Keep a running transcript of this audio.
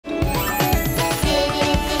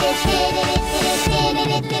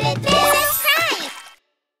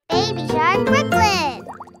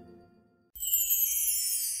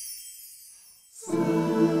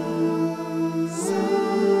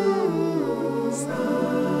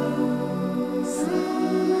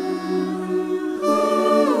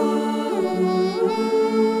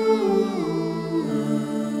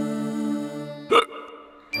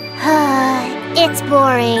That's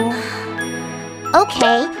boring.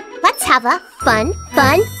 Okay, let's have a fun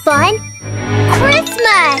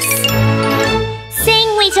Christmas! Sing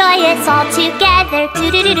we joyous all together,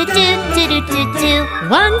 do-do-do-do-do-do-do-do-do.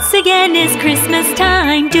 Once again it's Christmas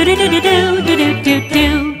time,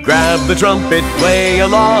 do-do-do-do-do-do-do-do. Grab the trumpet, play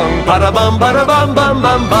along, ba-da-bum, ba-da-bum, bum,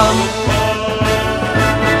 bum, bum.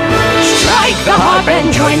 Strike the harp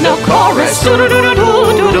and join the chorus,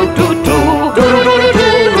 do-do-do-do-do-do-do-do,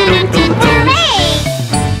 do-do-do-do-do-do-do.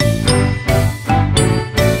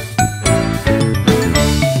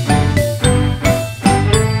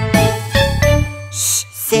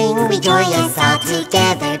 Sing we joyous all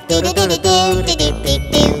together,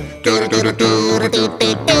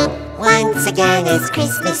 do-do-do-do-do-do-do-do. Once again it's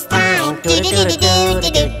Christmas time,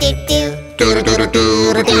 do-do-do-do-do-do-do-do.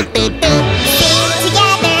 Sing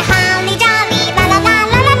together, holly jolly, la la la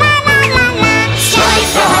la la la la la la. Strike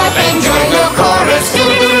the harp and join the chorus,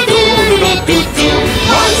 do-do-do-do-do-do-do-do.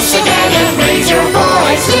 Once again and raise your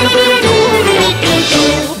voice,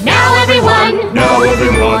 do-do-do-do-do-do-do. Now everyone,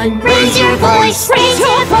 raise your voice,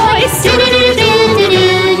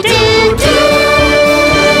 do-do-do-do-do-do-do-do.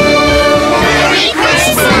 Merry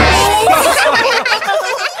Christmas!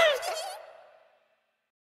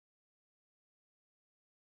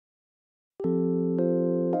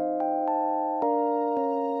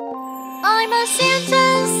 I'm a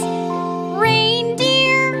Santa's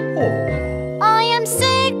reindeer. I am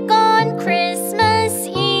sick on Christmas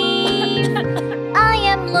Eve. I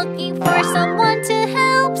am looking for someone to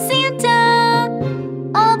help Santa.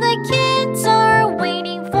 All the kids are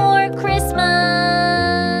waiting for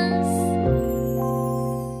Christmas.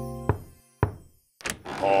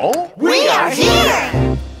 Oh? We are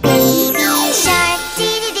here! Baby shark,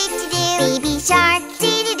 dee-dee-dee-dee-doo. Baby shark,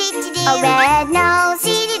 dee-dee-dee-dee-doo. A red nose,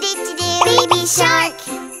 dee-dee-dee-dee-doo. Baby shark.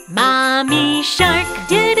 Mommy shark,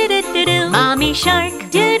 do-do-do-do-do. Mommy shark,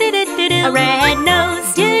 do-do-do-do-do. A red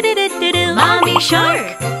nose, do-do-do-do-do. Mommy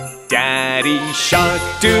shark. Daddy shark,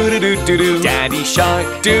 doo-doo-doo-doo-doo. Daddy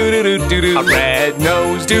shark, doo-doo-doo-doo-doo. A red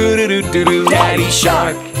nose, doo-doo-doo-doo-doo. Daddy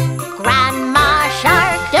shark. Grandma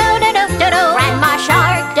shark, do-do-do-do-do. Grandma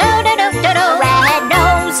shark, do-do-do-do-do. Red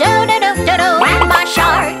nose, do-do-do-do-do. Grandma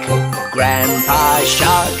shark. Grandpa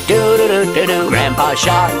shark, doo-doo-doo-doo-doo. Grandpa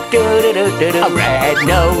shark, doo-doo-doo-doo-doo. A red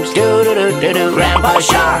nose, doo-doo-doo-doo-doo. Grandpa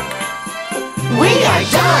shark. We are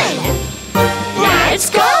done! Let's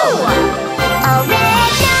go! A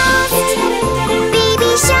red-nosed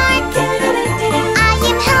baby shark. I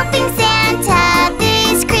am helping Santa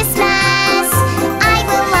this Christmas. I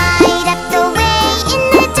will light up the way in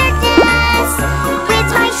the darkness with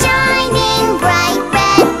my shining bright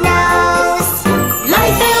red nose.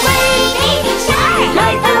 Light the way, baby shark!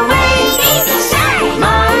 Light the way, baby shark!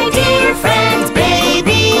 My dear friend,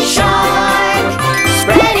 baby shark!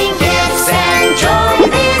 Spreading gifts and joy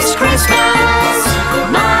this Christmas.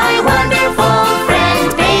 My wonderful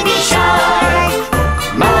friend, baby shark!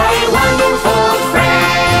 My wonderful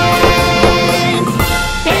friend,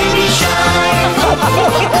 baby shark!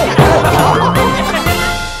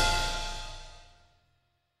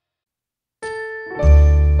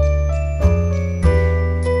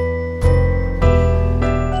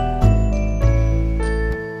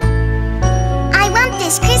 I want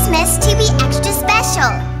this Christmas to be extra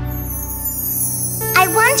special. I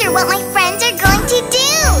wonder what my friends are going to do.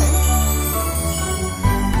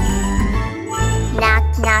 Knock,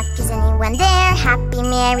 knock, is anyone there? Happy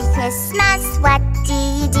Merry Christmas. What do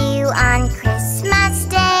you do on Christmas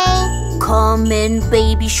Day? Come in,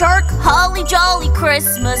 baby shark, holly jolly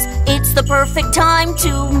Christmas. It's the perfect time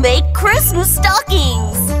to make Christmas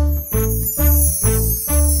stockings.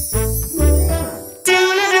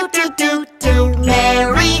 Do-do-do-do-do,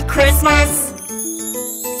 Merry Christmas!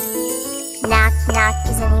 Knock, knock,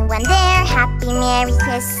 is anyone there? Happy Merry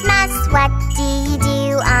Christmas. What do you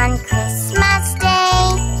do on Christmas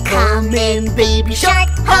Day? Come in, baby shark,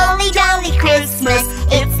 holly jolly Christmas.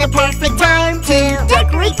 It's the perfect time to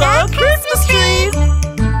decorate the Christmas tree.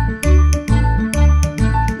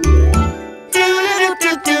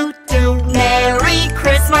 Do-do-do-do-do, Merry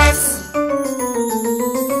Christmas!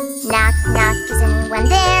 Knock, knock, is anyone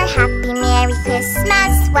there? Happy Merry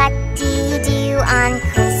Christmas. What do you do on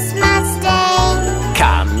Christmas Day?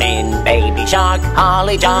 Come in, baby shark,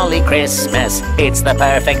 holly jolly Christmas. It's the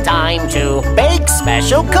perfect time to bake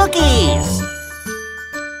special cookies.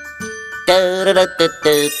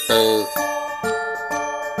 Do-do-do-do-do-do.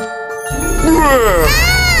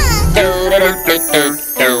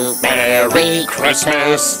 Do-do-do-do-do-do. Merry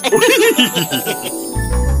Christmas.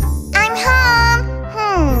 I'm home.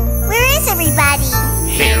 Where is everybody?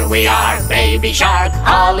 Here we are, Baby Shark,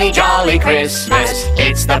 holly jolly Christmas.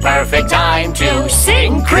 It's the perfect time to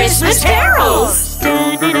sing Christmas carols.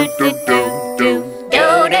 Do do do do do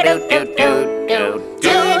do do do do do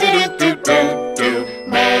do do do do do.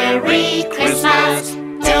 Merry Christmas.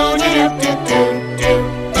 Do do do do do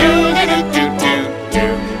do do do do do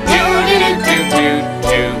do do do do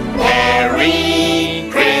do.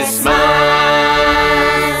 Merry Christmas.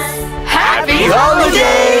 Happy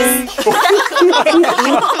holidays.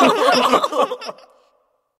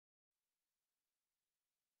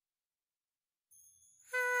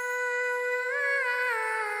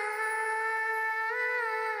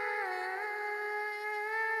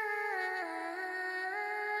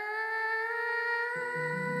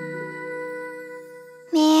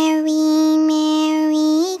 Merry,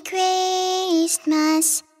 Merry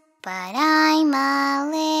Christmas, but I'm a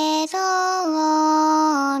little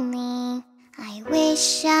lonely. I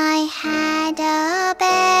wish I had a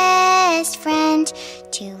best friend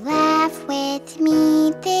to laugh with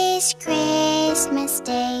me this Christmas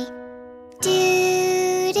day.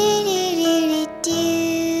 Do do do do do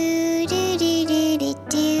do do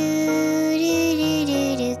do do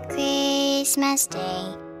do do Christmas Day.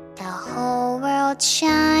 The whole world's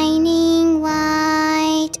shining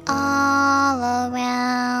white all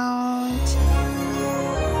around.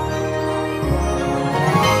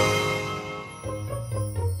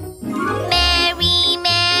 Merry,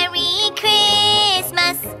 Merry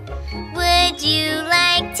Christmas. Would you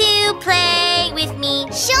like to play with me?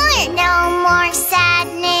 Sure, no more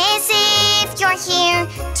sadness if you're here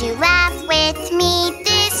to laugh with me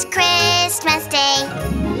this Christmas Day.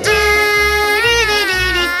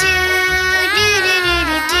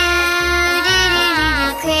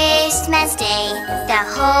 Christmas Day, the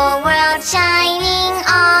whole world shining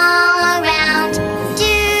all around.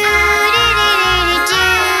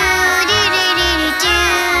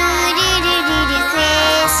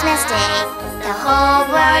 Christmas Day, the whole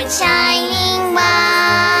world shining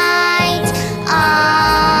white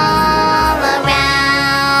all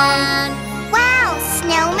around. Wow,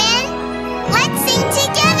 snowman, let's sing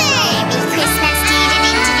together. Merry Christmas,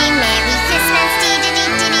 dee-dee-dee-dee-dee. Merry Christmas,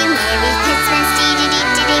 dee-dee-dee-dee-dee. Merry Christmas,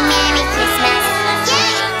 dee-dee-dee-dee-dee. Merry Christmas,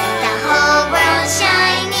 yay! The whole world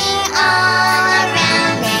shining all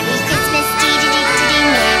around. Merry Christmas, dee-dee-dee-dee-dee.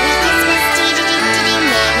 Merry Christmas, dee-dee-dee-dee-dee.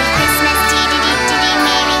 Merry Christmas, dee-dee-dee-dee-dee.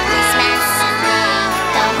 Merry Christmas.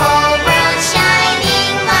 The whole world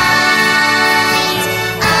shining light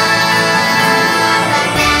all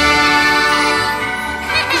around.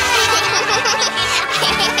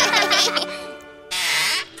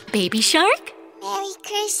 Baby Shark? Merry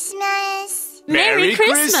Christmas. Merry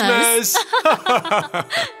Christmas!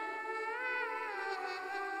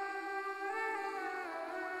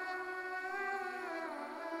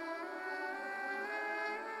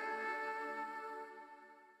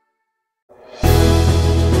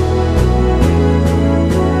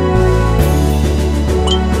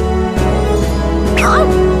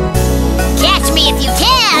 Catch me if you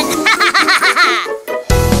can!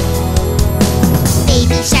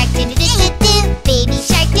 Baby shark do-do-do-do-do. Baby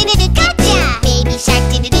shark do-do-do. Gotcha! Baby shark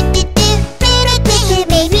do-do-do-do-do. Do-do-do-do.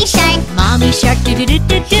 Baby shark. Mommy Shark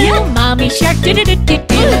do-do-do-do-do. Mommy Shark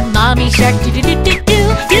do-do-do-do-do. Mommy Shark do-do-do-do-do.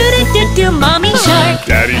 Do-do-do-do. Mommy Shark.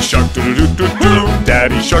 Daddy Shark do-do-do-do-do.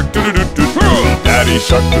 Daddy Shark do-do-do-do-do. Daddy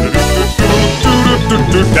Shark do-do-do-do-do.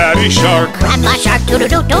 Daddy Shark. Grandma Shark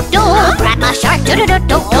do-do-do-do-do. Grandma Shark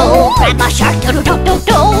do-do-do-do-do. Grandma Shark do-do-do-do-do.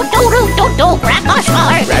 Do-do-do-do. Grandma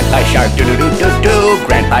Shark. Grandpa Shark do-do-do-do-do.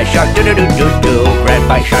 Grandpa Shark do-do-do-do-do.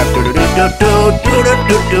 Grandpa Shark do-do-do-do-do.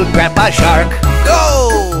 Do-do-do-do. Grandpa Shark.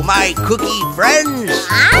 Go, my cookie friends!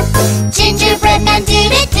 Gingerbread man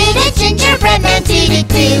do-do-do-do. Gingerbread man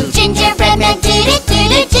do-do-do. Gingerbread man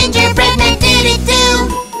do-do-do-do. Gingerbread man do-do-do.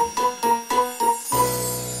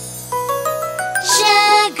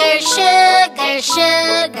 Sugar, sugar,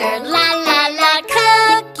 sugar, la la la.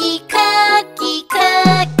 Cookie, cookie,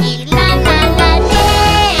 cookie, la la la.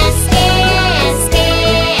 Dance, dance,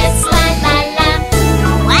 dance, la la la.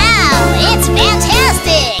 Wow, it's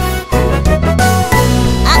fantastic!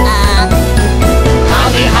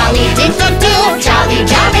 Holly, holly, dip-dip-doo. Jolly,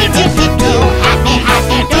 jolly, dip-dip-doo. Happy,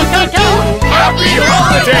 happy, doo-doo-doo. Happy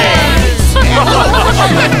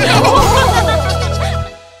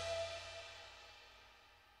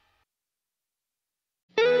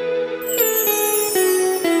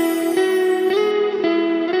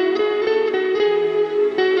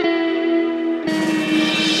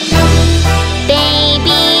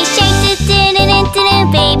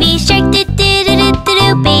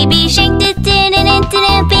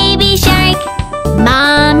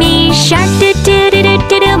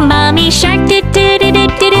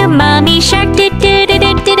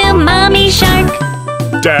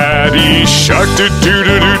Daddy shark do do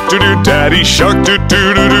do do do do. Daddy shark do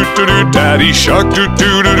do do do do do. Daddy shark do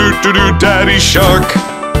do do do do do. Daddy shark.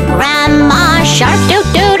 Grandma shark do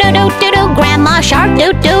do do do do do. Grandma shark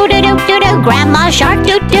do do do do do do. Grandma shark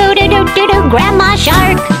do do do do do do. Grandma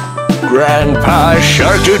shark. Grandpa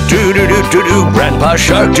shark do do do do do do. Grandpa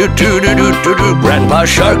shark do do do do do do. Grandpa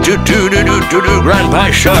shark do do do do do do. Grandpa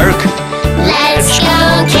shark. Let's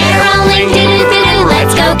go caroling, do do do do.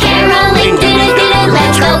 Let's go caroling, do do do do.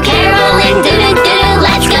 Let's go caroling, do do do do.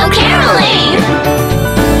 Let's go caroling.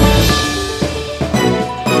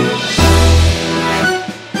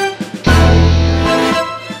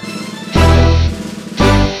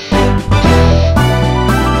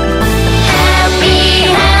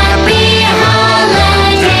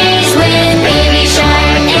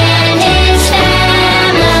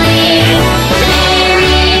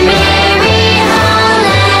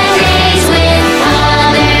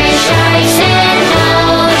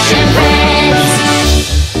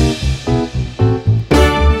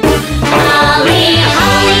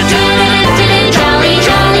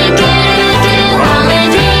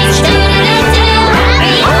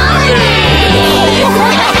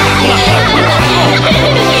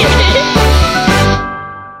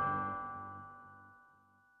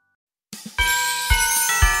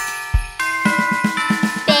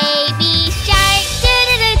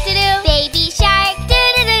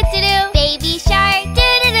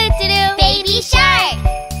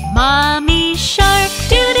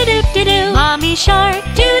 Shark,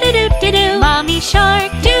 doo-doo-doo-doo-doo. Mommy shark,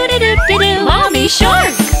 doo-doo-doo-doo-doo. Mommy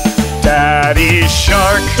shark. Daddy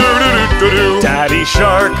shark, doo-doo-doo-doo-doo. Daddy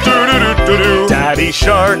shark, doo-doo-doo-doo-doo. Daddy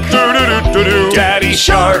shark, doo-doo-doo-doo-doo. Daddy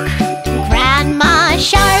shark. Grandma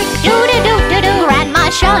shark, doo-doo-doo-doo-doo. Grandma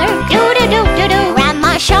shark, doo-doo-doo-doo-doo.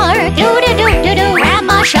 Grandma shark, doo-doo-doo-doo-doo.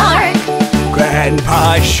 Grandma shark.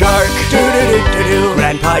 Grandpa shark, doo-doo-doo-doo-doo.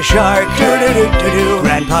 Grandpa shark, doo-doo-doo-doo-doo.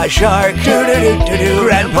 Grandpa shark, doo-doo-doo-doo-doo.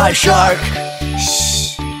 Grandpa shark.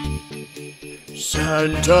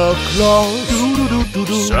 Santa Claus,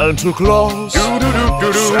 Santa Claus,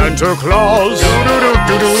 Santa Claus,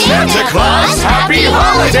 Santa Claus, happy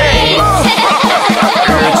holiday!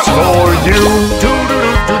 It's for you,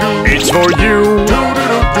 it's for you,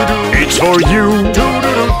 it's for you,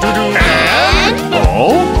 and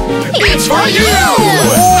it's for you!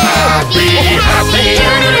 Happy, happy,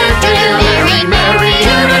 merry, merry,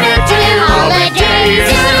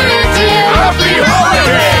 holidays! Happy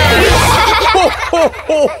holidays! Ho,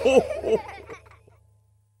 ho, ho, ho.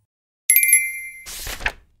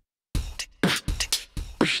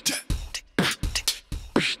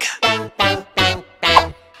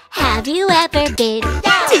 Have you ever been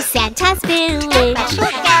to Santa's village?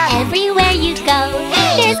 Everywhere you go,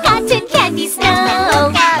 there's cotton candy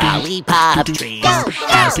snow. Lollipop trees,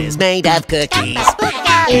 houses made of cookies.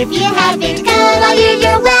 If you haven't come all year,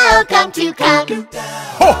 you're welcome to come.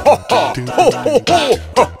 Ho, ho, ho, ho, ho, ho,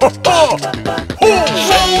 ho, ho, ho. Hey,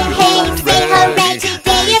 hey, say hooray,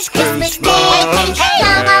 today is Christmas Day.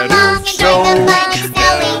 Come along and join the fun, it's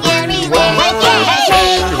snowing everywhere.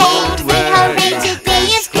 Hey, hey, say hooray, today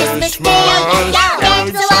is Christmas Day.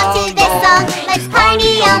 Dance along to this song, let's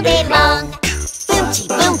party all day long. Boom-chee,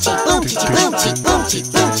 boom-chee, boom-chee, boom-chee, boom-chee,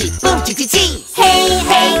 boom-chee, boom-chee, chee. Hey,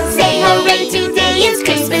 hey, say hooray, today is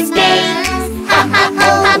Christmas Day. Ha, ha, ha,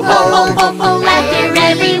 ho, ho, ho, ho, laughter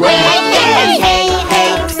everywhere. Hey, hey,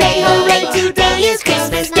 hey, say hooray, today is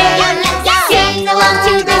Christmas Day. Sing along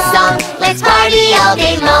to the song, let's party all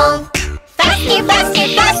day long. Faster, faster,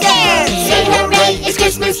 faster! Say hooray, it's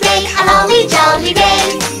Christmas Day, a holly jolly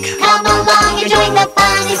day. Come along and join the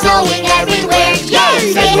fun, it's snowing everywhere.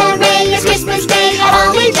 Yay! Say hooray, it's Christmas Day, a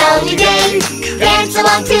holly jolly day. Dance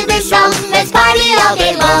along to this song, let's party all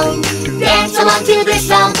day long. Dance along to this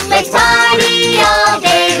song, let's party all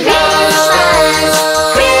day long.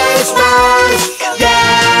 Christmas,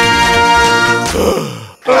 yeah!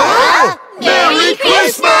 Merry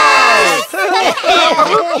Christmas!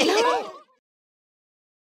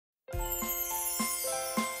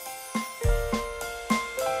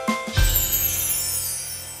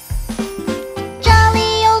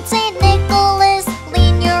 Jolly old Saint Nicholas,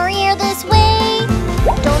 lean your ear this way.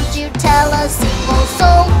 Don't you tell a single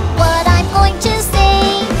soul what I'm going to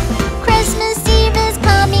say. Christmas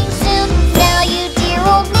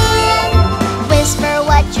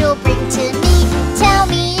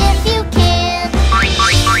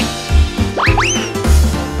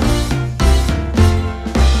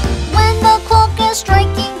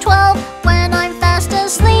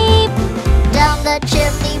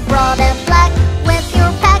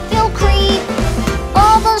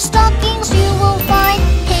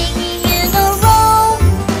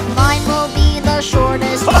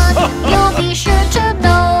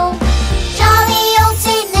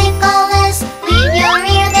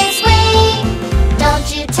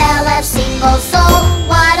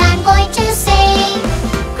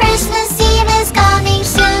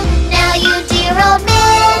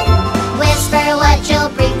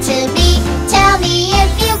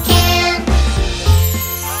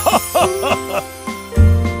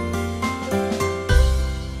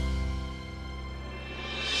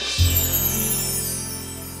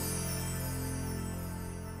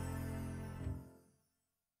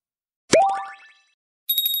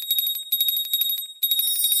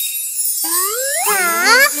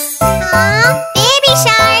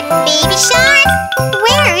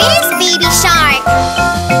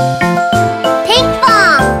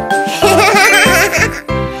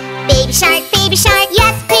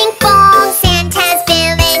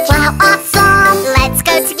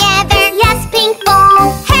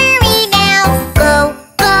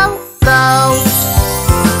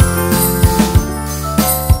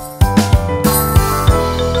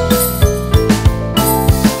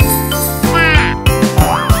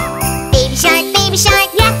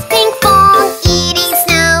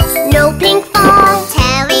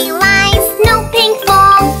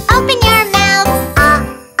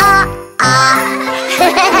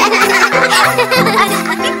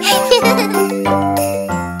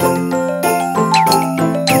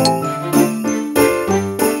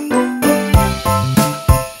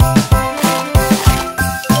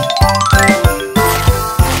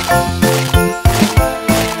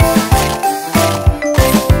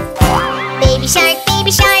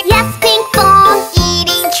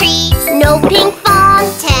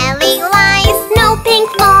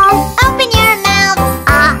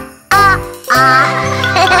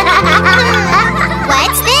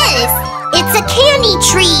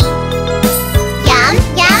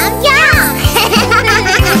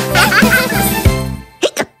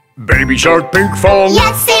Shark, Pinkfong.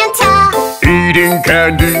 Yes, Santa. Eating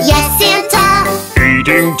candy. Yes, Santa.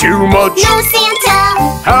 Eating too much. No,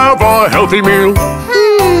 Santa. Have a healthy meal.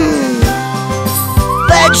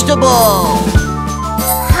 Vegetable.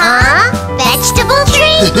 Huh? Vegetable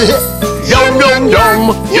tree? Yum, yum,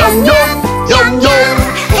 yum. Yum, yum. Yum, yum.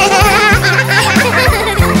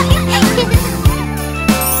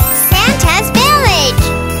 Santa's village.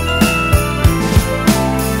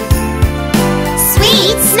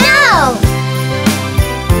 Sweet snow.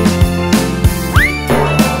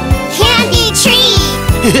 Candy tree.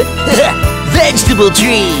 Vegetable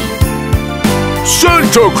tree.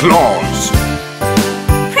 Santa Claus.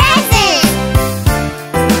 Present.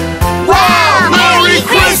 Wow! Merry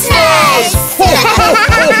Christmas!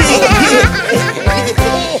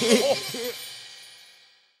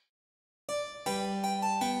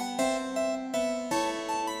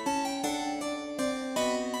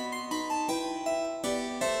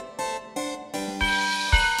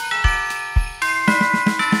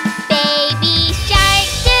 Baby shark,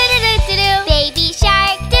 doo-doo-doo-doo-doo. Baby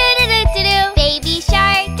shark, doo-doo-doo-doo-doo. Baby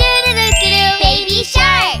shark, doo-doo-doo-doo-doo. Baby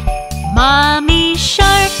shark. Mommy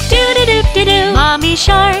shark, doo-doo-doo-doo-doo. Mommy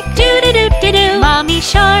shark, doo-doo-doo-doo-doo. Mommy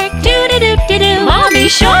shark, doo-doo-doo-doo-doo. Mommy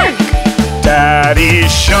shark. Daddy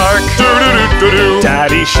Shark, doo-doo-doo-doo-doo.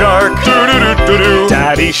 Daddy Shark, doo-doo-doo-doo-doo.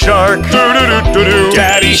 Daddy Shark, doo-doo-doo-doo-doo.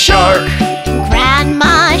 Daddy Shark.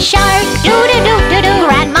 Grandma shark, doo-doo-doo-doo-doo.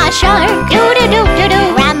 Grandma shark,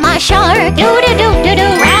 doo-doo-doo-doo-doo. Grandma shark,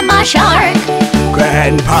 doo-doo-doo-doo-doo. Grandma shark.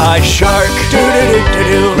 Grandpa Shark,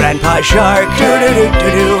 doo-doo-doo-doo-doo. Grandpa Shark,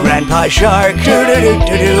 doo-doo-doo-doo-doo. Grandpa Shark,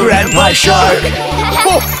 doo-doo-doo-doo-doo. Grandpa Shark.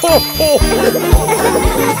 Ho, ho, ho.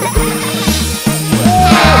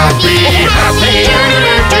 Happy, happy,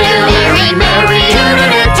 doo-doo-doo-doo. Merry, merry,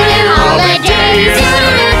 doo-doo-doo-doo. Holidays,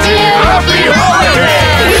 doo-doo-doo-doo. Happy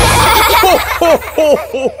holidays! Ho, ho, ho,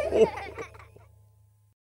 ho, ho.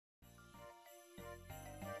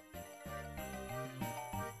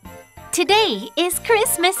 Today is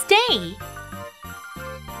Christmas Day.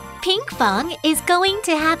 Pinkfong is going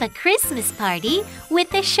to have a Christmas party with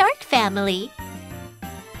the shark family.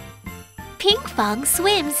 Pinkfong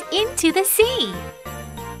swims into the sea.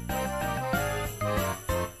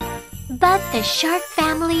 But the shark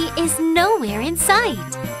family is nowhere in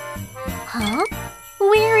sight. Huh?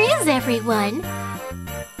 Where is everyone?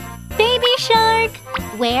 Baby shark,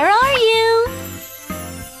 where are you?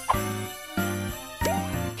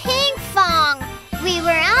 Pinkfong, we were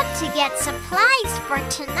out to get supplies for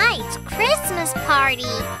tonight's Christmas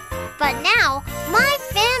party. But now, my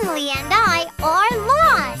family and I are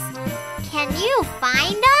lost. Can you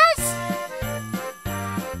find us?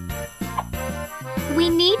 We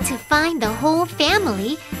need to find the whole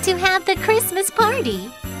family to have the Christmas party.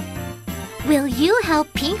 Will you help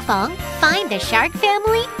Pinkfong find the shark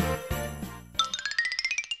family?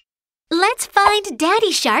 Let's find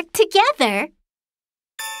Daddy Shark together.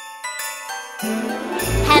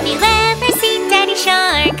 Have you ever seen Daddy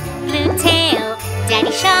Shark? Blue tail,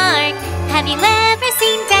 Daddy Shark. Have you ever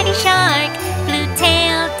seen Daddy Shark? Blue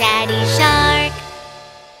tail, Daddy Shark.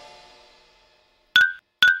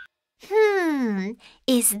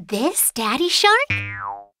 Is this Daddy Shark?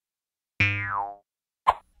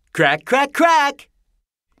 Crack, crack, crack!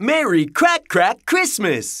 Merry crack, crack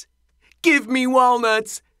Christmas! Give me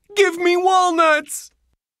walnuts! Give me walnuts!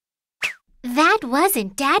 That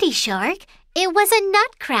wasn't Daddy Shark. It was a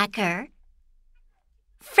nutcracker.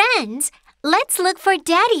 Friends, let's look for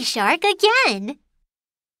Daddy Shark again.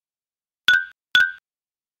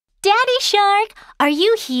 Daddy Shark, are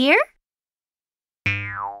you here?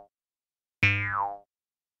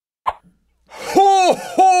 Ho,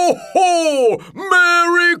 ho, ho!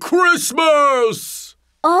 Merry Christmas!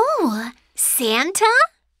 Oh, Santa?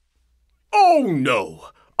 Oh no!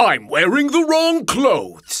 I'm wearing the wrong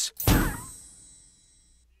clothes!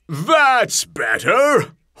 That's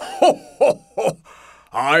better! Ho, ho, ho!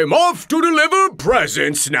 I'm off to deliver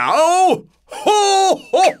presents now! Ho,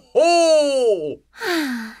 ho, ho!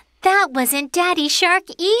 That wasn't Daddy Shark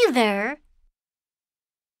either.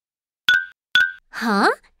 Huh?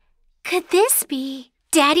 Could this be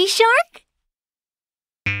Daddy Shark?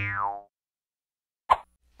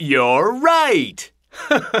 You're right!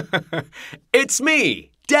 It's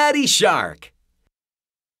me, Daddy Shark.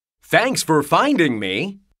 Thanks for finding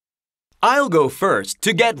me. I'll go first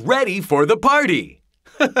to get ready for the party.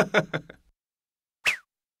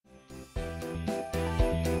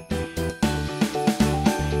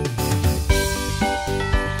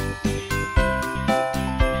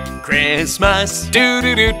 Christmas,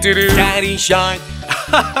 do-do-do-do-do, Daddy Shark.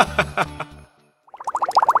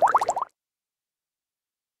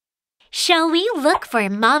 Shall we look for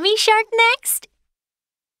Mommy Shark next?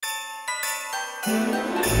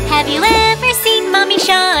 Have you ever seen Mommy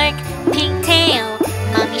Shark? Pink tail,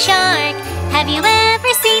 Mommy Shark. Have you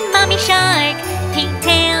ever seen Mommy Shark? Pink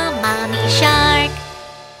tail, Mommy Shark.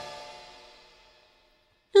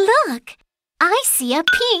 Look, I see a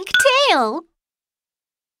pink tail.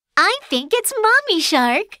 I think it's Mommy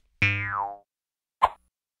Shark.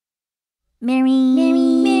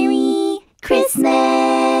 Merry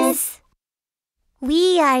Christmas.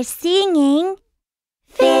 We are singing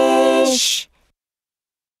fish.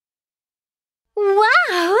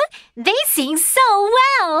 Wow, they sing so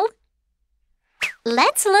well.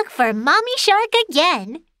 Let's look for Mommy Shark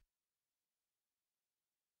again.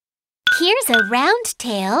 Here's a round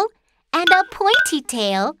tail and a pointy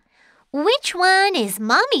tail. Which one is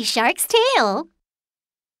Mommy Shark's tail?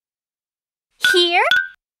 Here?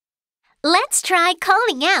 Let's try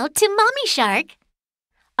calling out to Mommy Shark.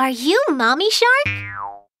 Are you Mommy Shark?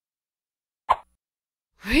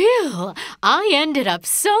 Phew, I ended up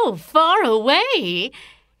so far away.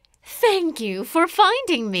 Thank you for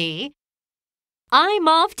finding me. I'm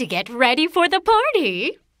off to get ready for the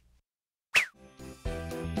party.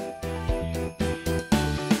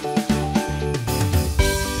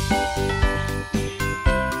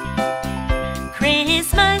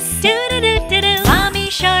 Christmas, doo-doo-doo-doo-doo, Mommy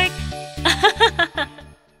Shark.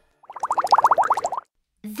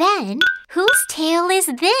 Then, whose tail is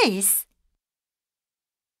this?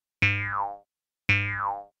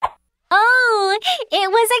 Oh,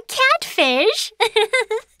 it was a catfish.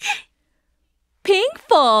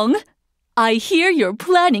 Pinkfong, I hear you're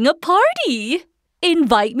planning a party.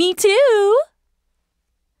 Invite me too.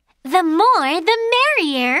 The more, the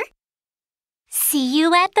merrier. See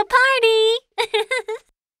you at the party.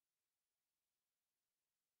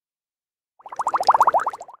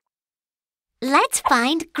 Let's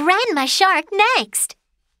find Grandma Shark next.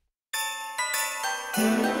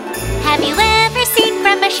 Have you ever seen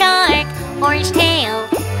Grandma Shark? Orange tail,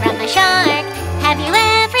 Grandma Shark. Have you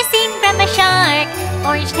ever seen Grandma Shark?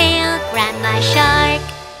 Orange tail, Grandma Shark.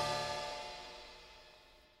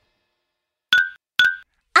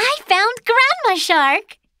 I found Grandma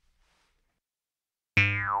Shark.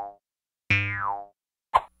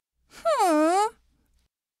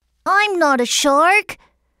 I'm not a shark.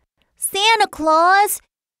 Santa Claus,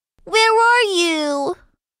 where are you?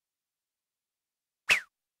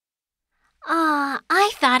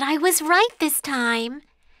 I thought I was right this time.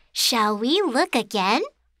 Shall we look again?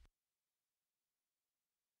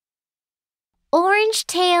 Orange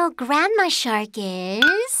tail Grandma Shark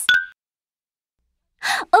is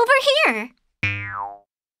over here.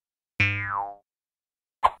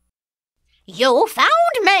 You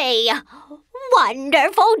found me!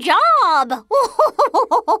 Wonderful job!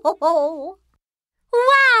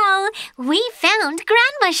 Wow! We found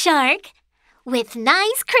Grandma Shark! With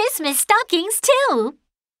nice Christmas stockings, too!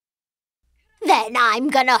 Then I'm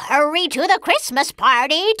gonna hurry to the Christmas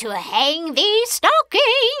party to hang these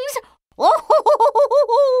stockings!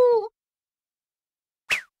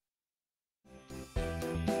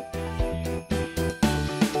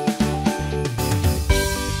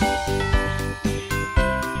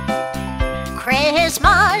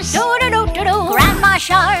 Christmas! Do-do-do-do-do! Grandma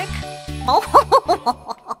Shark!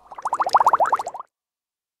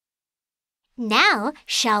 Now,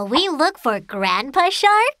 shall we look for Grandpa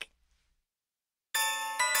Shark?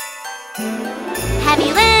 Have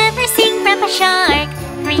you ever seen Grandpa Shark?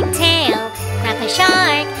 Green tail, Grandpa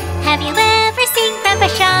Shark. Have you ever seen Grandpa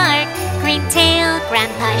Shark? Green tail,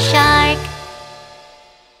 Grandpa Shark.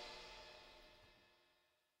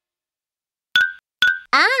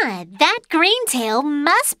 Ah, that green tail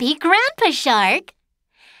must be Grandpa Shark.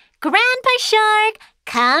 Grandpa Shark,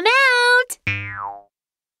 come out!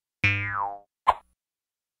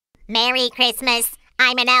 Merry Christmas.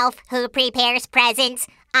 I'm an elf who prepares presents.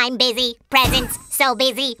 I'm busy. Presents. So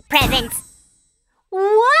busy. Presents.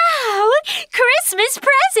 Wow! Christmas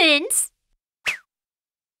presents!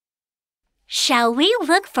 Shall we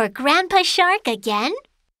look for Grandpa Shark again?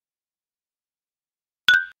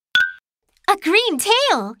 A green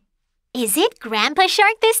tail. Is it Grandpa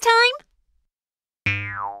Shark this time?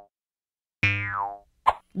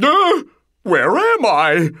 Where am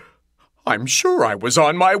I? I'm sure I was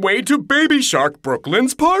on my way to Baby Shark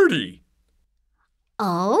Brooklyn's party.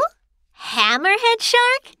 Oh? Hammerhead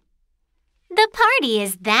Shark? The party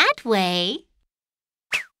is that way.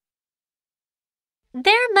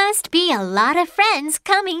 There must be a lot of friends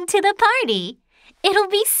coming to the party. It'll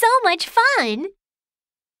be so much fun.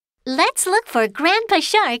 Let's look for Grandpa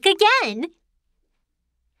Shark again.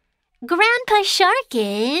 Grandpa Shark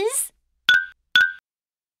is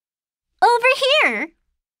Over here.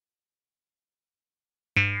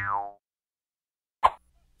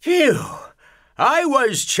 Phew! I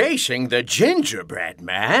was chasing the gingerbread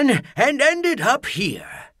man and ended up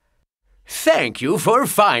here. Thank you for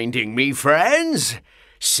finding me, friends.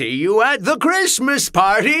 See you at the Christmas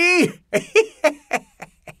party!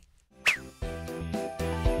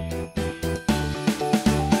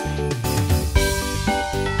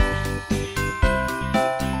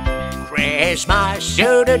 Christmas,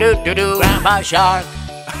 do-do-do-do-do, Grandpa Shark.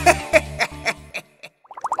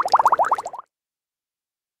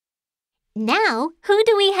 Now, who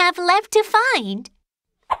do we have left to find?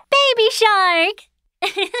 Baby Shark!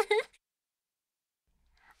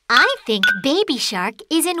 I think Baby Shark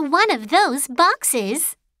is in one of those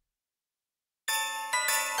boxes.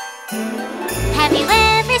 Have you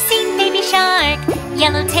ever seen Baby Shark?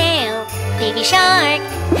 Yellow tail, Baby Shark.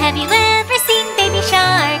 Have you ever seen Baby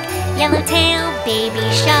Shark? Yellow tail,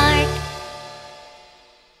 Baby Shark.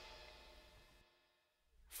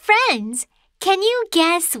 Friends, can you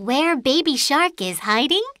guess where Baby Shark is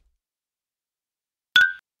hiding?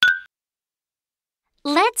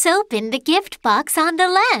 Let's open the gift box on the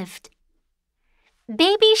left.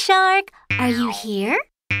 Baby Shark, are you here?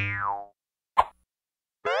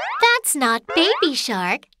 That's not Baby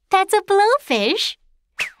Shark, that's a blowfish.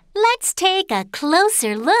 Let's take a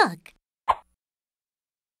closer look.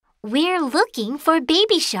 We're looking for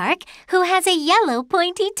Baby Shark who has a yellow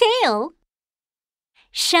pointy tail.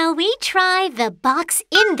 Shall we try the box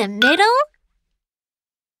in the middle?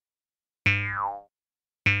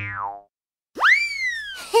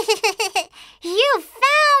 You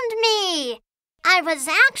found me! I was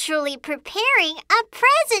actually preparing a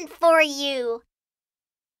present for you.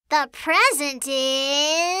 The present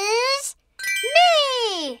is...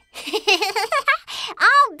 me!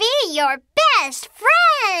 I'll be your best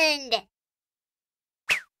friend!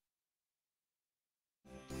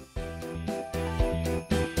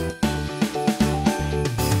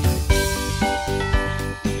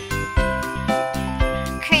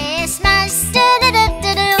 Christmas,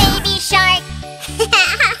 do-do-do-do-do, Baby Shark!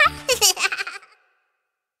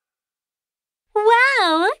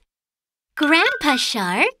 Wow! Grandpa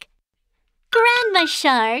Shark, Grandma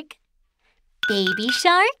Shark, Baby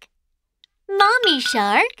Shark, Mommy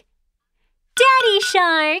Shark, Daddy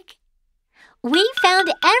Shark. We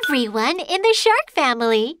found everyone in the shark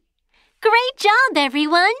family. Great job,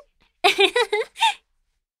 everyone!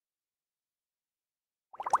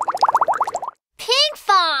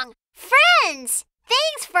 Pinkfong! Friends!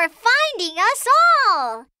 Thanks for finding us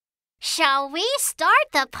all! Shall we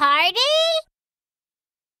start the party?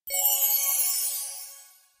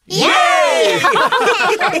 Yay!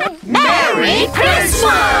 Merry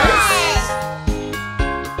Christmas!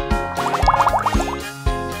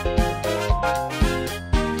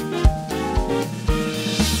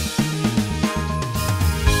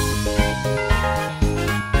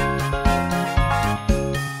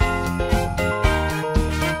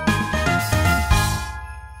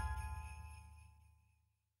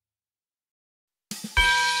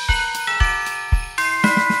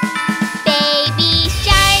 Baby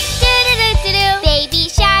shark, do-do-do-do-do. Baby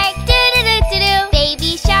shark, do-do-do-do-do.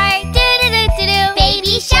 Baby shark, do-do-do-do-do.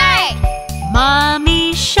 Baby shark.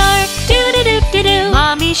 Mommy shark, doo-doo-doo-doo-doo.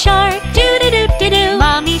 Mommy shark, doo-doo-doo-doo-doo.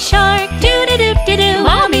 Mommy shark, doo-doo-doo-doo-doo.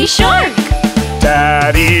 Mommy shark.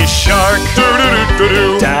 Daddy Shark,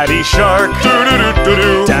 doo-doo-doo-doo-doo. Daddy Shark,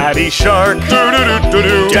 doo-doo-doo-doo-doo. Daddy Shark,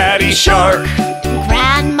 doo-doo-doo-doo-doo. Daddy Shark.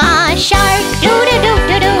 Grandma Shark,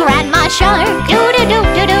 doo-doo-doo-doo-doo. Grandma Shark,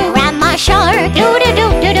 doo-doo-doo-doo-doo. Grandma Shark,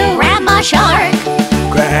 doo-doo-doo-doo-doo. Grandma Shark.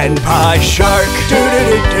 Grandpa Shark,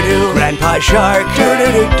 doo-doo-doo-doo-doo. Grandpa Shark,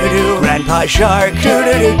 doo-doo-doo-doo-doo. Grandpa Shark,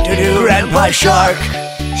 doo-doo-doo-doo-doo. Grandpa Shark.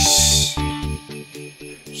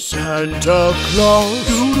 Santa Claus,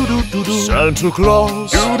 Santa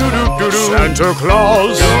Claus, Santa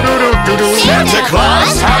Claus, Santa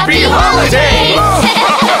Claus, happy holiday!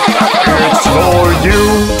 It's for you,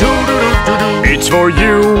 it's for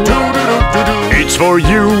you, it's for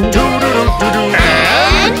you,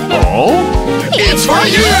 and it's for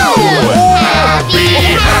you! Happy,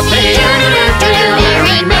 happy,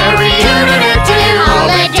 merry, merry,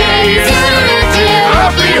 holidays!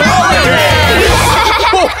 Happy holidays!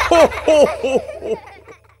 Ho, ho, ho, ho.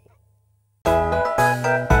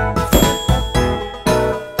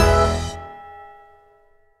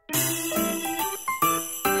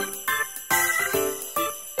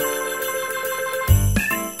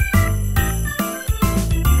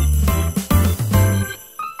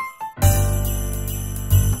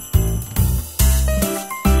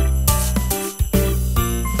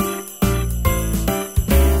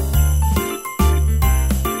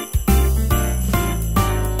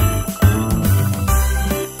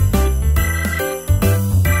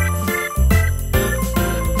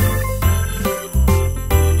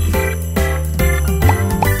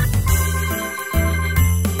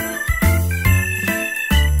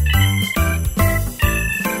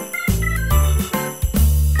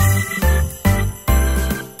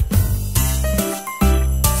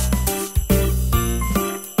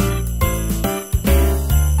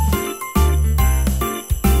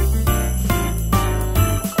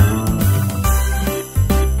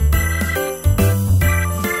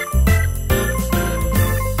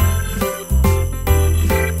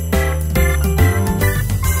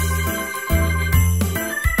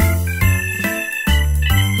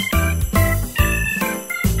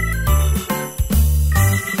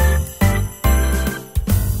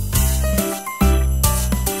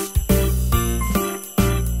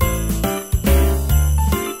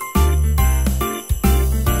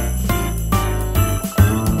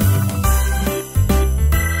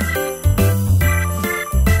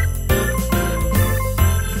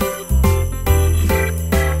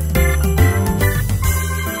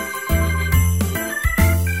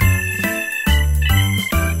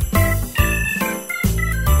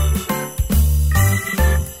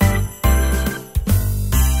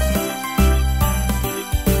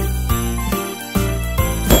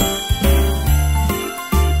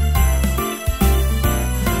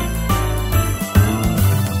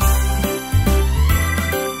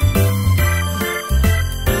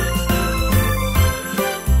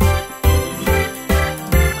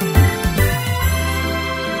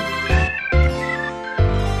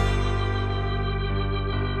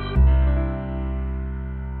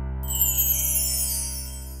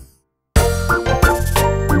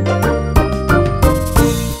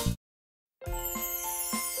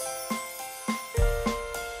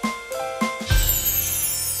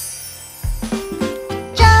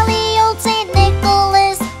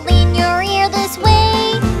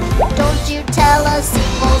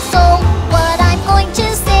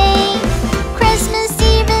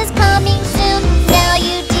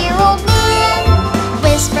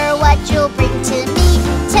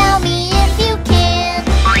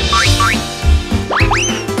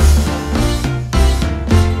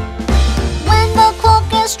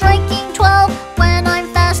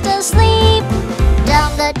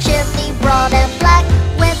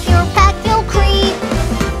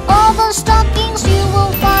 stockings you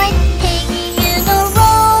will find hanging in a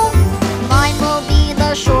row. Mine will be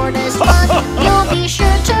the shortest one, you'll be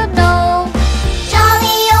sure to know.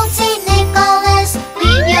 Jolly old St. Nicholas,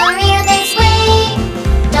 leave your ear this way.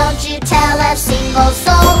 Don't you tell a single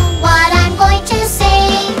soul what I'm going to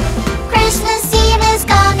say. Christmas Eve is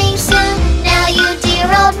coming soon, now you dear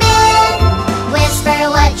old man. Whisper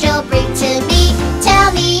what you'll bring to me,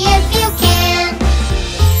 tell me if you can.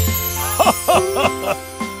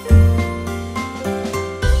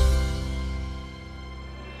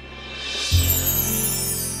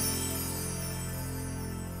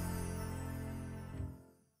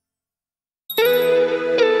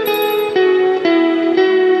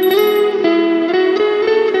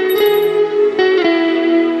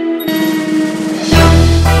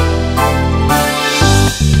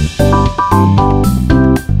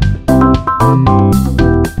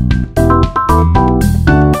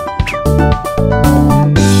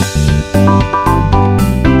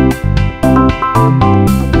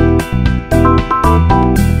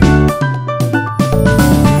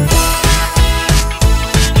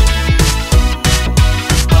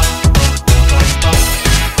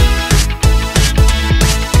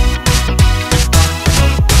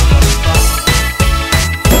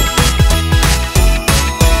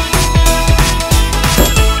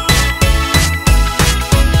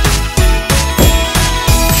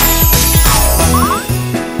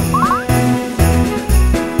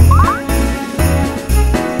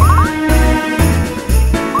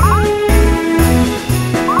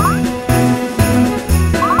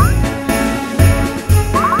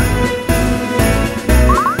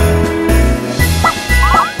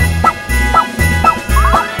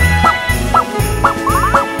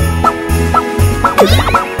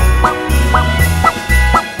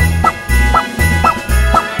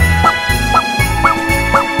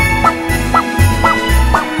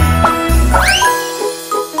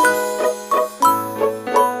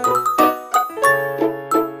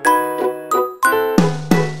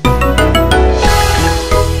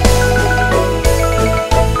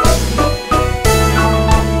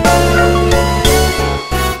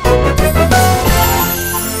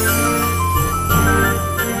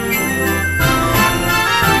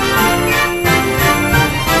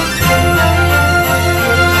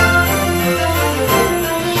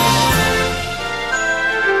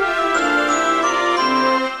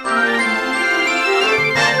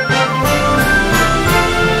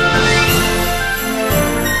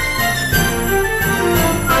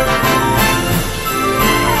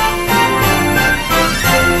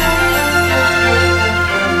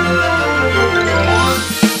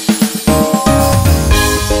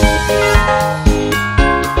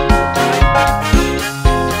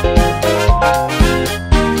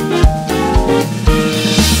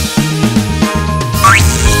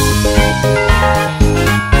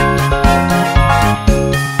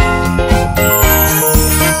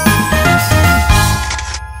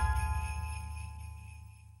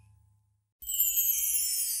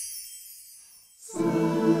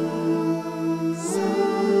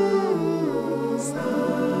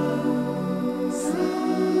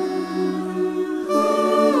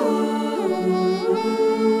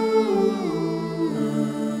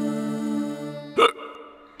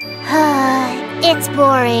 It's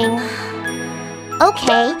boring.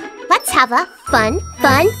 Okay, let's have a fun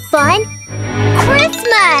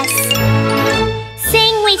Christmas!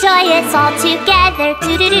 Sing we joyous all together,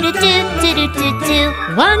 do-do-do-do-do-do-do-do-do.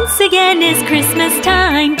 Once again is Christmas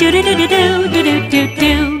time,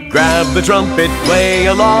 do-do-do-do-do-do-do-do. Grab the trumpet, play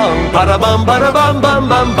along, ba-da-bum, ba-da-bum, bum,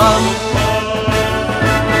 bum, bum.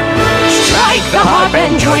 Strike the harp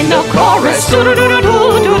and join the chorus.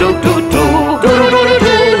 Do-do-do-do-do-do-do-do.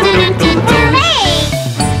 Do-do-do-do-do-do-do-do.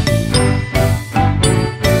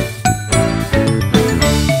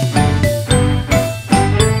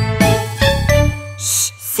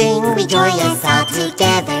 Sing we joyous all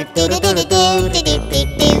together.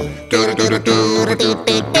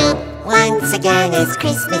 Do-do-do-do-do-do-do-do. Once again it's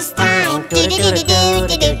Christmas time.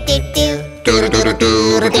 Do-do-do-do-do-do-do-do.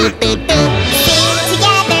 Do-do-do-do-do-do-do. Sing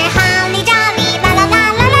together, holly jolly, la la la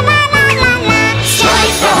la la la la la.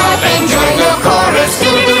 Strike the harp and join the chorus.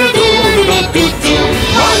 Do-do-do-do-do-do-do-do.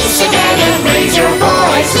 Once again and raise your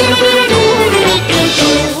voice.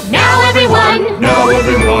 Do-do-do-do-do-do-do. Now everyone,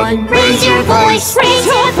 raise your voice. Raise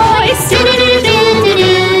your voice!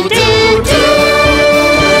 Do-do-do-do-do-do-do.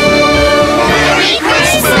 Merry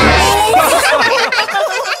Christmas!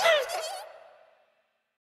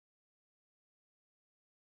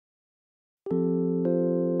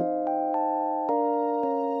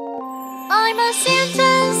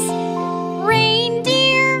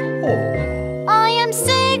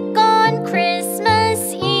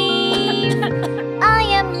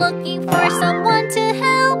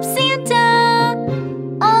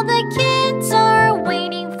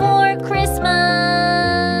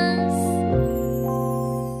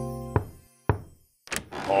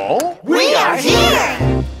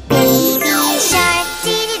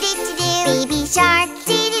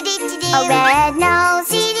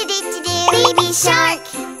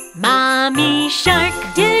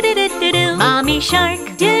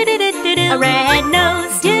 shark, a red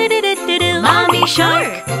nose, mommy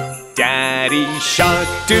shark. Daddy shark,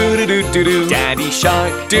 doo-doo-doo-doo-doo. Daddy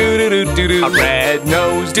shark, doo-doo-doo-doo-doo. A red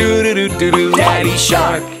nose, doo-doo-doo-doo-doo. Daddy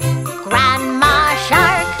shark. Grandma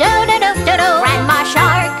shark, doo-doo-doo-doo-doo. Grandma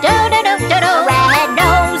shark, doo-doo-doo-doo-doo. Red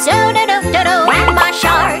nose, doo-doo-doo-doo-doo. Grandma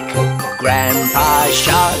shark. Grandpa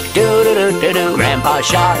shark, doo-doo-doo-doo-doo. Grandpa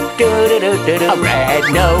shark, doo-doo-doo-doo-doo. A red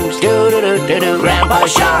nose, doo-doo-doo-doo-doo. Grandpa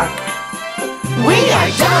shark. We are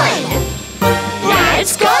done!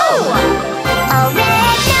 Let's go! A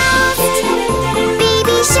red-nosed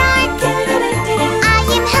baby shark. I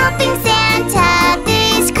am helping Santa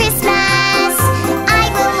this Christmas. I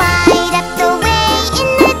will light up the way in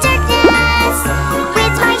the darkness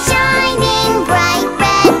with my shining bright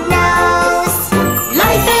red nose.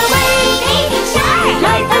 Light the way, baby shark!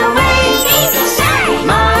 Light the way, baby shark!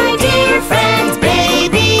 My dear friend,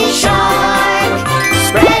 baby shark.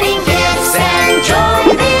 Spreading gifts and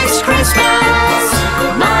joy this Christmas.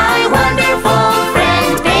 My wonderful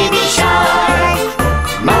friend, baby shark.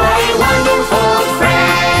 My wonderful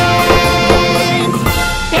friend,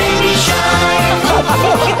 baby shark.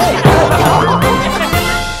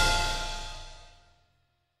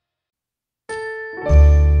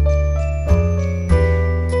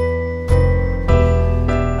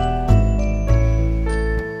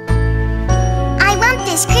 I want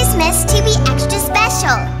this Christmas to be extra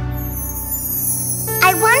special.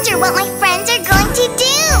 I wonder what my friends are going to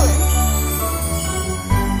do.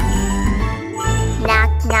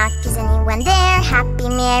 Knock, knock, is anyone there? Happy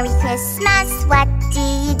Merry Christmas. What do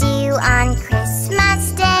you do on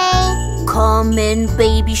Christmas Day? Come in,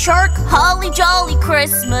 baby shark, holly jolly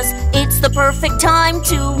Christmas. It's the perfect time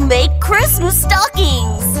to make Christmas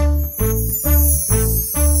stockings.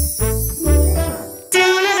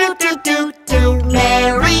 Do-do-do-do-do.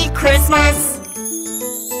 Merry Christmas.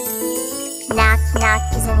 Knock, knock,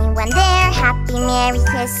 is anyone there? Happy Merry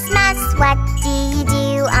Christmas. What do you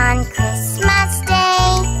do on Christmas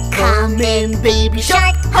Day? Come in, baby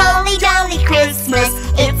shark, holly jolly Christmas.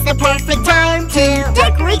 It's the perfect time to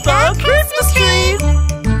decorate the Christmas tree.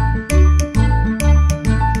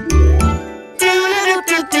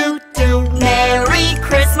 Do-do-do-do-do. Merry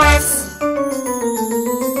Christmas.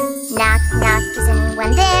 Knock, knock, is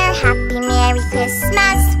anyone there? Happy Merry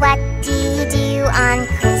Christmas. What do you do on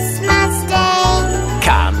Christmas Day?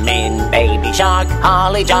 Come in, baby shark,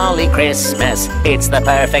 holly jolly Christmas. It's the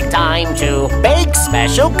perfect time to bake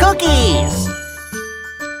special cookies.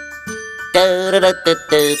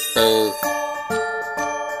 Do-do-do-do-do-do.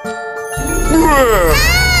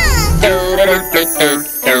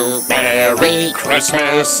 Do-do-do-do-do-do. Merry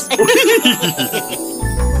Christmas.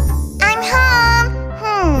 I'm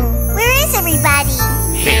home. Where is everybody?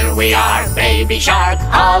 Here we are, baby shark,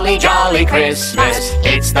 holly jolly Christmas.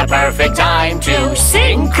 It's the perfect time to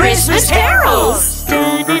sing Christmas carols.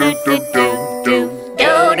 Do-do-do-do-do-do.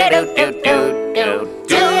 Do-do-do-do-do-do.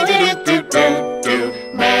 Do-do-do-do-do-do.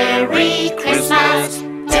 Merry Christmas.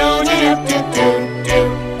 Do-do-do-do-do-do.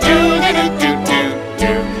 Do-do-do-do-do-do.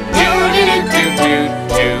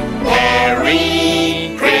 Do-do-do-do-do-do.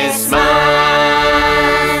 Merry Christmas.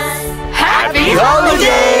 Happy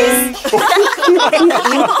holidays.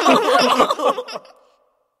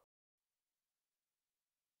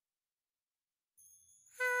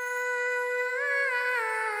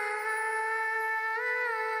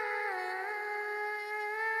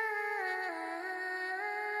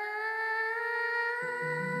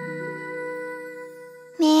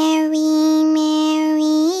 Merry,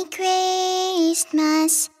 Merry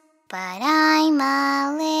Christmas, but I'm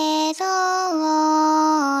a little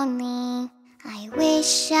lonely. I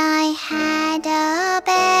wish I had a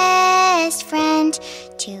best friend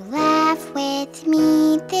to laugh with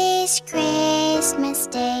me this Christmas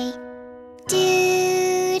Day.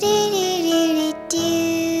 Do do do do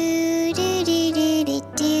do do do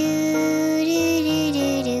do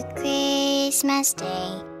do do Christmas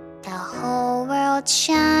Day. The whole world's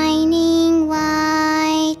shining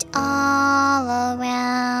white all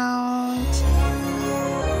around.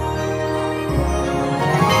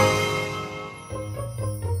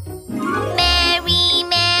 Merry,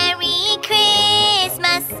 Merry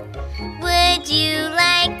Christmas. Would you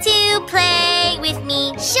like to play with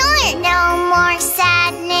me? Sure, no more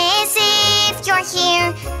sadness if you're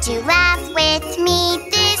here to laugh with me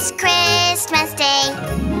this Christmas Day.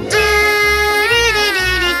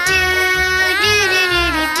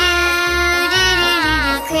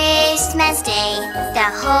 Christmas Day, the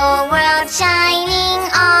whole world shining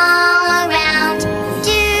all around.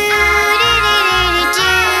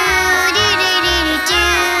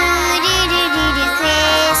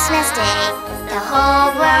 Christmas Day, the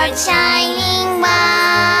whole world shining white.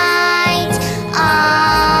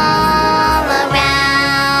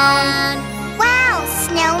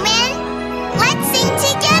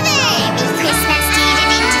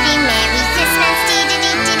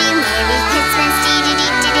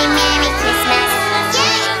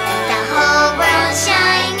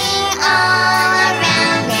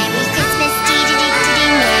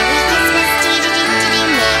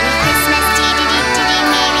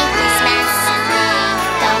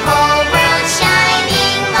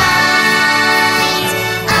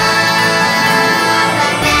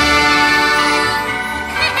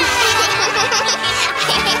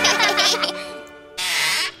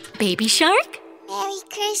 Shark? Merry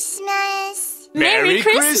Christmas. Merry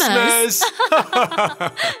Christmas!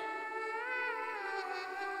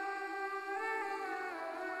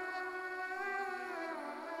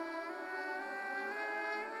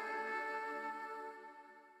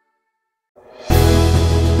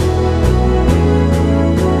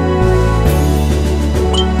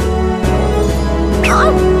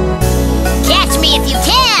 Catch me if you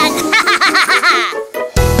can!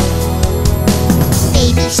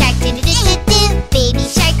 Baby shark do-do-do-do-do. Baby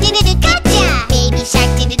shark do-do-do. Gotcha! Baby shark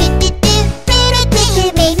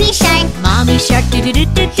do-do-do-do-do. Baby shark. Mommy shark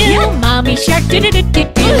do-do-do-do-do. Mommy shark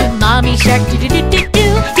do-do-do-do-do. Mommy shark do-do-do-do-do.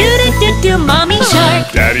 Do-do-do-do. Mommy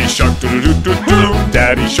shark. Daddy shark do-do-do-do-do.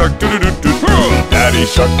 Daddy shark do-do-do-do-do. Daddy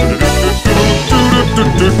shark do-do-do-do-do.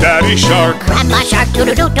 Daddy shark. Grandma shark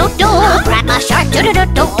do-do-do-do-do. Grandma shark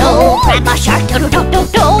do-do-do-do-do. Grandma shark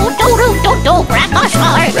do-do-do-do-do. Do-do-do-do. Grandma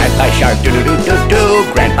shark. Grandpa shark do-do-do-do-do.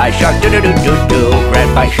 Grandpa shark do-do-do-do-do.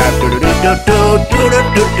 Grandpa shark do-do-do-do-do.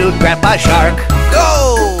 Do-do-do-do. Grandpa shark.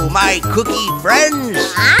 Go, my cookie friends!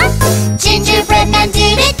 Gingerbread man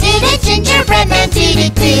do-do-do-do. Gingerbread man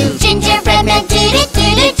do-do-do. Gingerbread man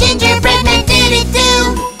do-do-do-do. Gingerbread man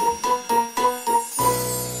do-do-do.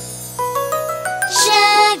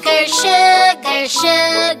 Sugar, sugar,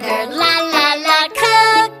 sugar, la la la.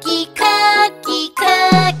 Cookie, cookie,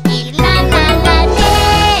 cookie, la la la.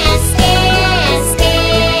 Dance, dance,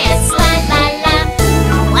 dance, la la la.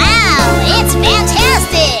 Wow, it's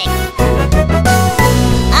fantastic!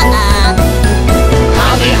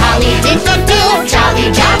 Holly, holly, dip-dip-doo. Jolly,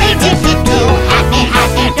 jolly, dip-dip-doo. Happy,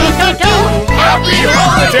 happy, doo-doo-doo. Happy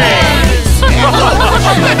holidays!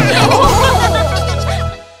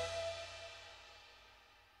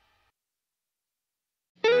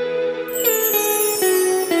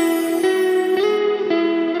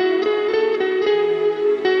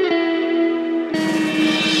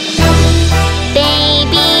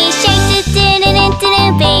 Baby shark do-do-do-do-do.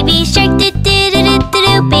 Baby shark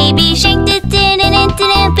do-do-do-do-do. Baby shark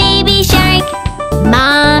do-do-do-do-do. Baby shark.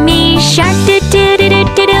 Mommy shark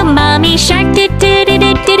do-do-do-do-do. Mommy shark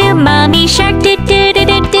do-do-do-do-do. Mommy shark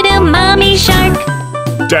do-do-do-do-do. Mommy shark.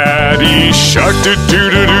 Daddy shark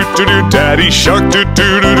do-do-do-do-do. Daddy shark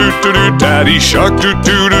do-do-do-do-do. Daddy shark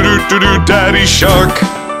do-do-do-do-do. Daddy shark.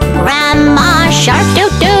 Grandma shark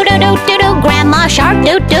do-do-do-do-do. Grandma shark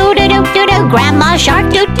do-do-do-do-do. Grandma shark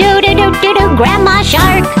do-do-do-do-do. Grandma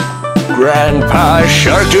shark. Grandpa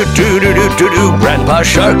shark do-do-do-do-do. Grandpa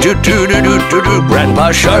shark do-do-do-do-do.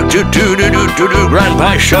 Grandpa shark do-do-do-do-do.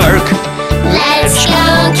 Grandpa shark. Let's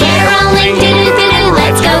go caroling, do-do-do-do.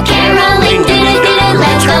 Let's go caroling, do-do-do-do.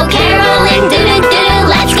 Let's go caroling, do-do-do-do.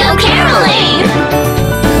 Let's go caroling.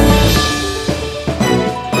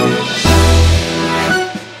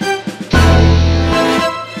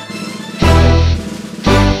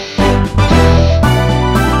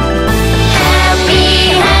 Happy,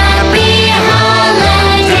 happy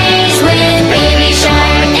holidays with Baby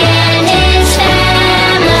Shark and his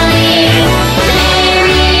family.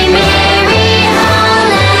 Merry, merry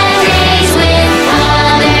holidays with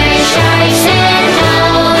other sharks and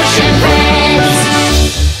ocean friends.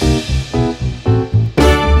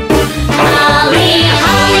 Holly,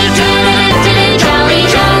 holly, do-do-do-do. Jolly,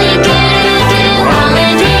 jolly, do-do-do.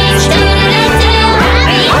 Holidays, do-do-do-do.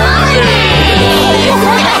 Happy holidays!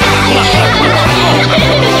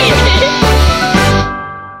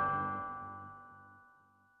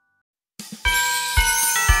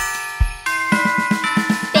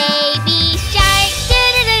 Baby shark,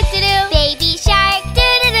 do-do-do-do-do. Baby shark,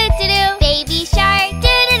 do-do-do-do-do. Baby shark,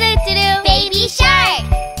 do-do-do-do-do. Baby shark.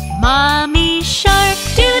 Mommy shark,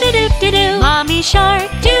 do-do-do-do-do. Mommy shark,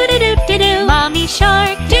 do-do-do-do-do. Mommy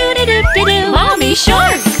shark, do-do-do-do-do. Mommy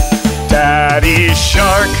shark. Daddy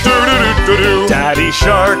shark do-do-do-do-do. Daddy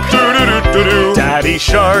shark do-do-do-do-do. Daddy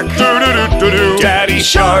shark do-do-do-do-do. Daddy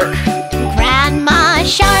shark. Grandma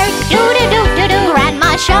shark do-do-do-do-do.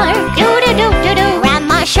 Grandma shark do-do-do-do-do.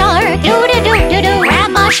 Grandma shark do-do-do-do-do.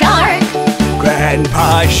 Grandma shark.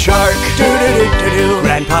 Grandpa shark do-do-do-do-do.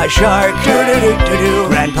 Grandpa shark do-do-do-do-do.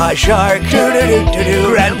 Grandpa shark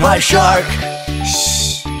do-do-do-do-do. Grandpa shark.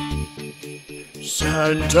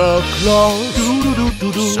 Santa Claus,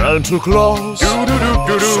 Santa Claus,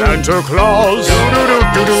 Santa Claus,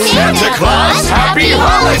 Santa Claus, happy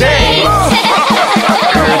holidays!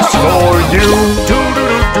 It's for you.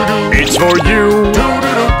 It's for you.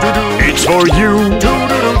 It's for you.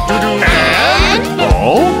 And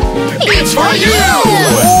It's for you!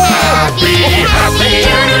 Happy, happy,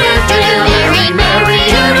 merry, merry,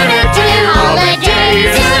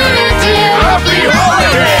 holidays! Happy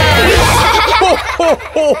holidays!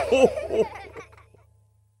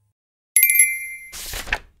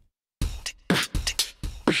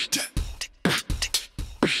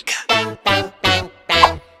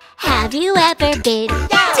 Have you ever been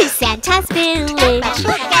to Santa's village?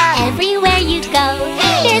 Everywhere you go,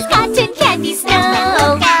 there's cotton candy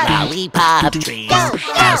snow. Lollipop trees,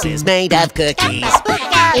 houses made of cookies.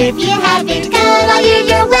 If you haven't come all year,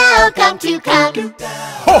 you're welcome to come.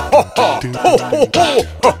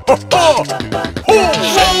 Hey,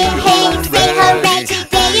 hey, say hooray,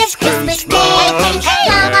 today is Christmas Day.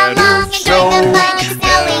 Come along and join the fun, it's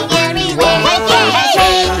snowing everywhere. Hey,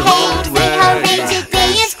 hey, say hooray,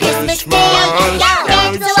 today is Christmas Day.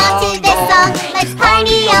 Dance along to this song, let's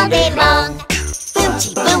party all day long.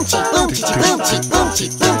 Boom-chee, boom-chee, boom-chee, boom-chee, boom-chee,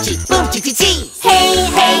 boom-chee, boom-chee, chee. Hey,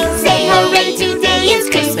 hey, say hooray, today is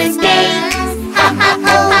Christmas Day. Ha ha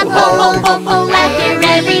ho, ha ho, ho, ho, ho, laughter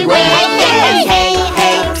everywhere. Hey, hey,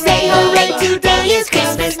 hey, say hooray, today is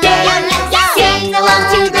Christmas Day. Sing along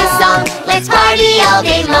to the song, let's party all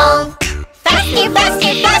day long. Faster,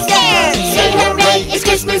 faster, faster! Say hooray, it's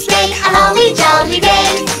Christmas Day, a holly jolly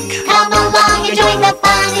day. Come along and join the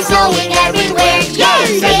fun, it's snowing everywhere.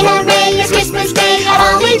 Yay! Say hooray, it's Christmas Day, a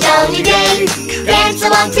holly jolly day. Dance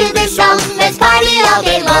along to this song, let's party all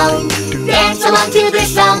day long. Dance along to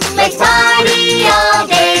this song, let's party all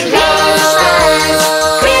day long.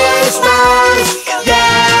 Christmas,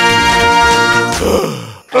 yeah!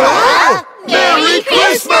 Merry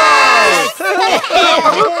Christmas!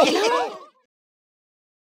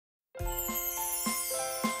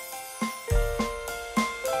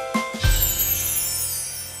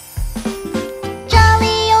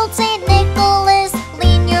 Jolly old Saint Nicholas,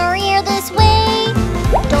 lean your ear this way.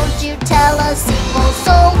 Don't you tell a single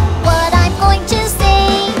soul what I'm going to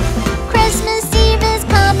say. Christmas Eve is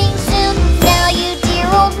coming soon, now you dear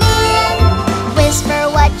old man. Whisper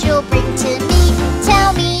what you'll bring to me,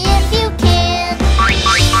 tell me if you can.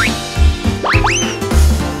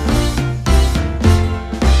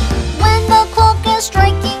 When the clock is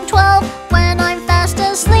striking 12, when I'm fast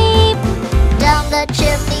asleep, down the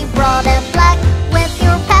chimney broad and black, with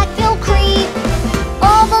your pack you'll creep.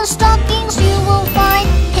 All the stockings you will find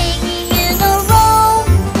hanging in a row.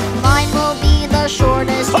 Mine will be the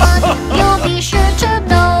shortest one, you'll be sure to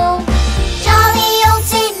know. Jolly old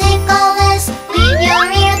Saint Nicholas, lean your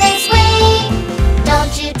ear this way.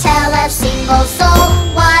 Don't you tell a single soul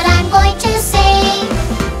what I'm going to say.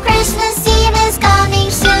 Christmas Eve is coming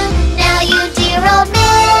soon, now you dear old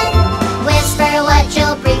man. Whisper what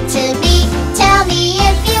you'll bring to me, tell me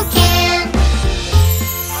if you can.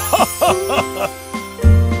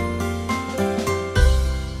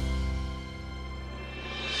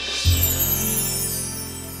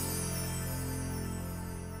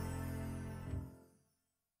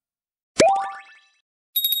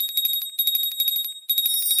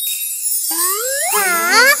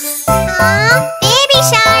 Baby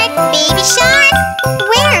shark, baby shark.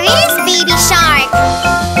 Where is baby shark?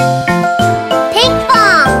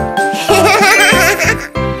 Pinkfong.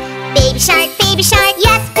 Baby shark,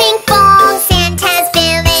 yes, Pinkfong. Santa's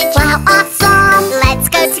village, wow, awesome. Let's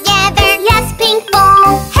go together, yes,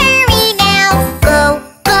 Pinkfong. Hurry now, go,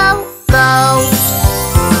 go, go.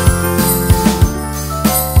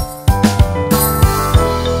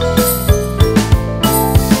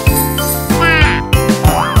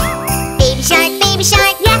 Baby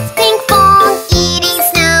shark, yes, Pinkfong. Eating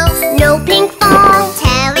snow, no Pinkfong.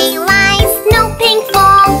 Telling lies, no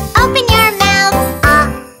Pinkfong. Open your mouth,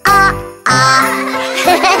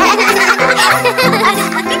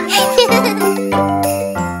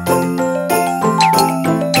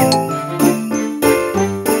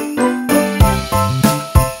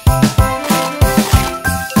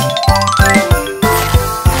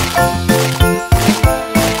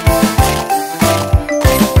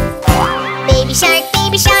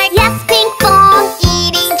 Baby shark, yes, Pinkfong.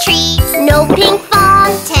 Eating treats, no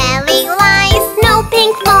Pinkfong. Telling lies, no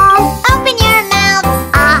Pinkfong. Open your mouth,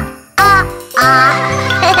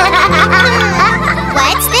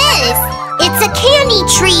 What's this? It's a candy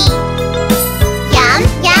tree. Yum,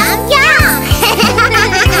 yum, yum.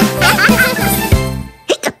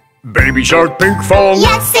 Baby shark Pinkfong,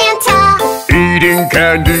 Yes, Santa. eating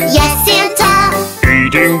candy, Yes, Santa.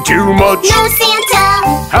 eating too much. No, Santa.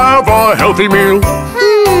 Have a healthy meal.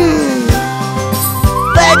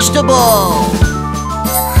 Vegetable!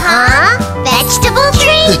 Huh? Vegetable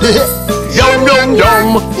tree? Yum, yum, yum,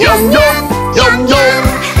 yum, yum, yum, yum.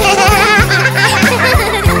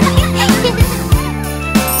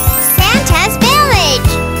 Santa's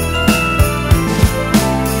village.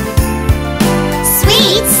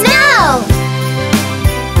 Sweet snow.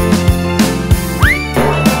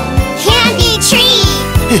 Candy tree.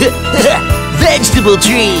 Vegetable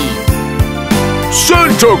tree!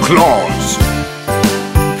 Santa Claus.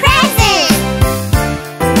 Present.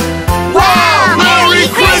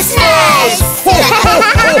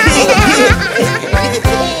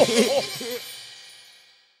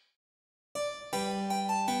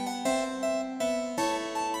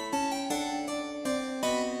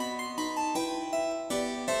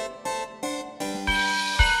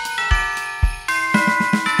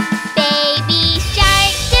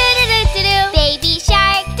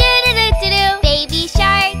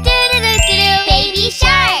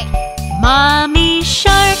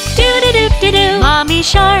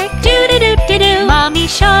 Daddy Shark, doo-doo-doo-doo-doo. Mommy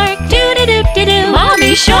Shark, doo-doo-doo-doo-doo.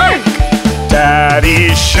 Mommy Shark.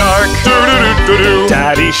 Daddy Shark, doo-doo-doo-doo-doo.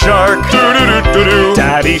 Daddy Shark, doo-doo-doo-doo-doo.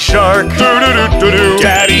 Daddy Shark, doo-doo-doo-doo-doo.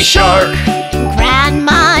 Daddy Shark.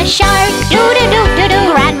 Grandma Shark,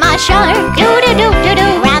 doo-doo-doo-doo-doo. Grandma Shark,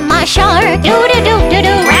 doo-doo-doo-doo-doo. Grandma Shark,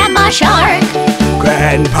 doo-doo-doo-doo-doo. Grandma Shark.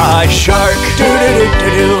 Grandpa Shark,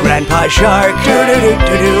 doo-doo-doo-doo-doo. Grandpa Shark,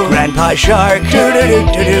 doo-doo-doo-doo-doo. Grandpa Shark,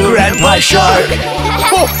 doo-doo-doo-doo-doo. Grandpa Shark.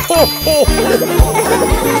 Ho, ho, ho.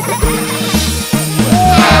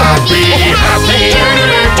 Happy, happy,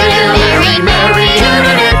 merry, merry,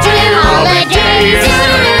 holidays,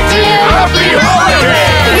 happy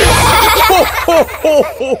holidays. Ho, ho, ho,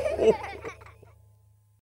 ho, ho.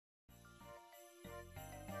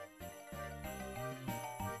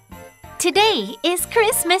 Today is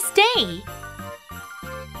Christmas Day.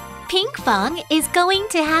 Pinkfong is going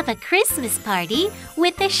to have a Christmas party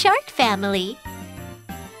with the shark family.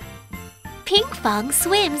 Pinkfong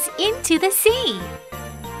swims into the sea.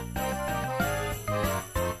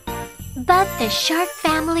 But the shark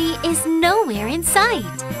family is nowhere in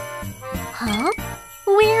sight. Huh?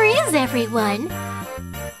 Where is everyone?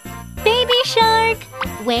 Baby shark,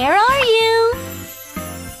 where are you?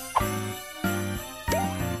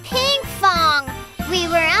 Pinkfong, we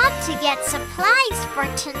were out to get supplies for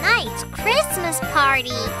tonight's Christmas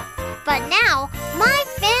party. But now, my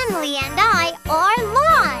family and I are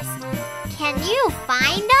lost. Can you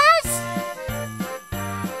find us?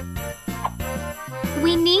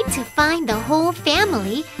 We need to find the whole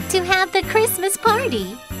family to have the Christmas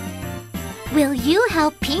party. Will you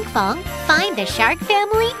help Pinkfong find the shark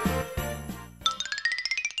family?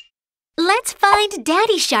 Let's find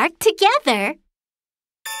Daddy Shark together.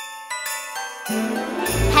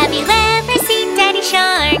 Have you ever seen Daddy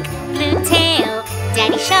Shark? Blue tail,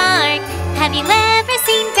 Daddy Shark. Have you ever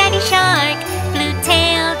seen Daddy Shark? Blue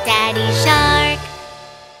tail, Daddy Shark.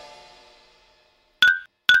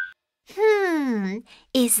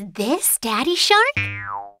 Is this Daddy Shark?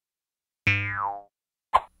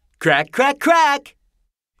 Crack, crack, crack.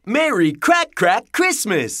 Merry crack, crack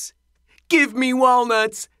Christmas. Give me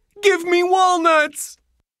walnuts. Give me walnuts.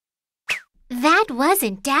 That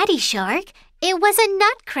wasn't Daddy Shark. It was a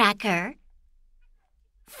nutcracker.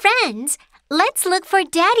 Friends, let's look for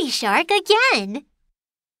Daddy Shark again.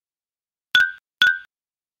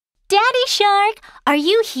 Daddy Shark, are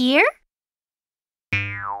you here?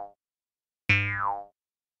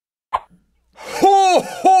 Ho,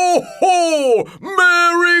 ho, ho!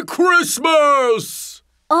 Merry Christmas!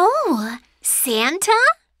 Oh, Santa?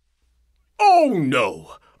 Oh,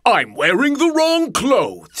 no. I'm wearing the wrong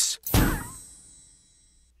clothes.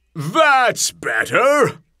 That's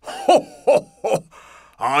better. Ho, ho, ho.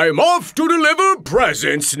 I'm off to deliver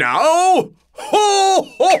presents now. Ho,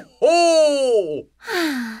 ho, ho!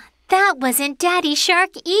 That wasn't Daddy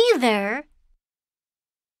Shark either.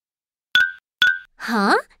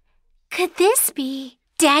 Huh? Could this be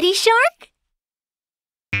Daddy Shark?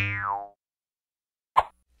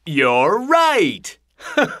 You're right.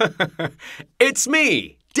 It's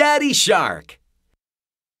me, Daddy Shark.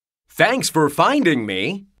 Thanks for finding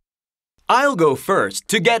me. I'll go first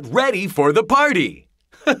to get ready for the party.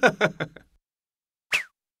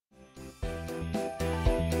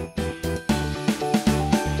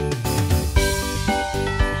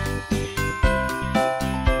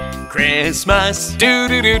 Christmas,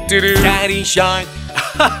 doo-doo-doo-doo-doo, Daddy Shark.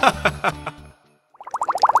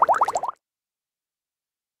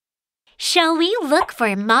 Shall we look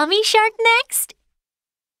for Mommy Shark next?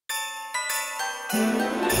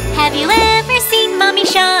 Have you ever seen Mommy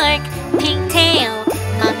Shark? Pink tail,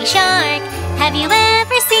 Mommy Shark. Have you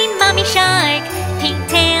ever seen Mommy Shark? Pink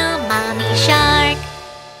tail, Mommy Shark.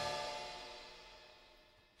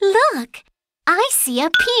 Look, I see a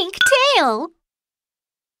pink tail.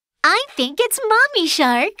 I think it's Mommy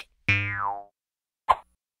Shark.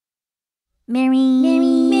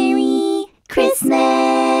 Merry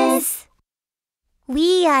Christmas.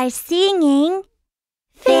 We are singing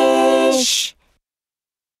fish.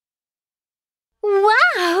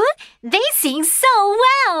 Wow! They sing so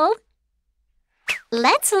well!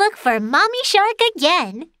 Let's look for Mommy Shark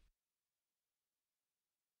again.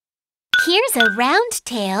 Here's a round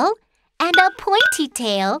tail and a pointy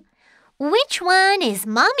tail. Which one is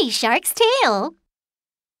Mommy Shark's tail?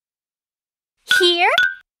 Here?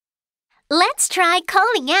 Let's try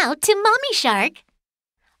calling out to Mommy Shark.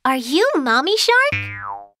 Are you Mommy Shark?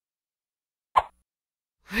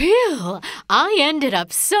 Phew, I ended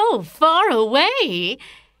up so far away.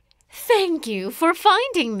 Thank you for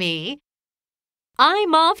finding me.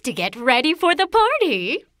 I'm off to get ready for the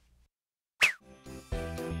party.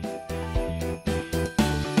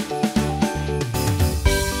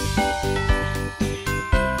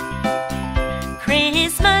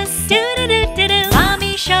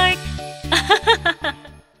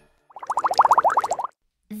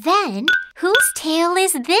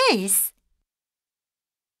 this?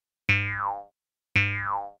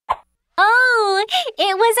 Oh,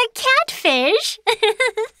 it was a catfish.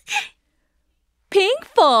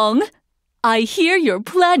 Pinkfong, I hear you're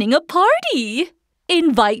planning a party.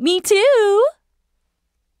 Invite me too.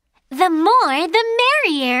 The more, the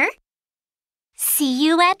merrier. See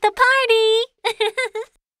you at the party.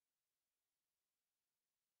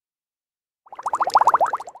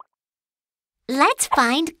 Let's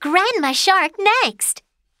find Grandma Shark next.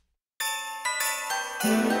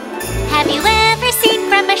 Have you ever seen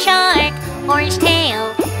Grandma Shark? Orange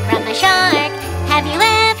tail, Grandma Shark. Have you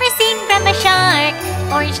ever seen Grandma Shark?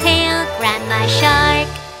 Orange tail, Grandma Shark.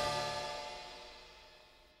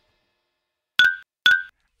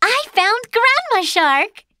 I found Grandma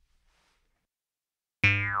Shark.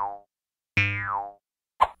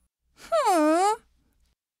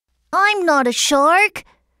 I'm not a shark.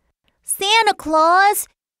 Santa Claus,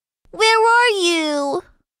 where are you?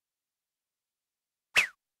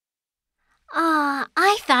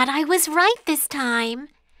 I thought I was right this time.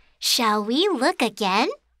 Shall we look again?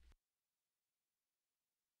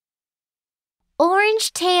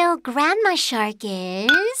 Orange tail Grandma Shark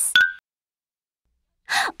is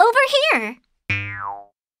over here.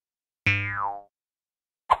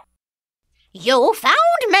 You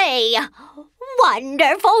found me!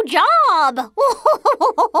 Wonderful job!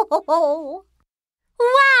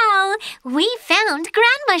 Wow! We found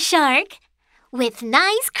Grandma Shark! With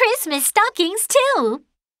nice Christmas stockings, too!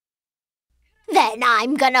 Then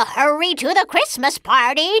I'm gonna hurry to the Christmas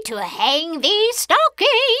party to hang these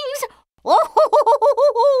stockings!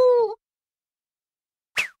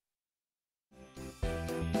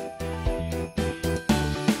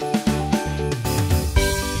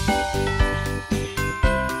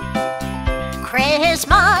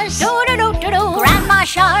 Christmas! Do-do-do-do-do! Grandma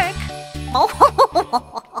Shark!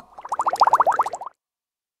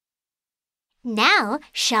 Now,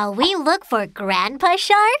 shall we look for Grandpa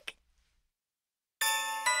Shark?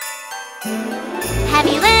 Have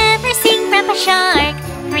you ever seen Grandpa Shark?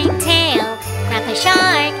 Green tail, Grandpa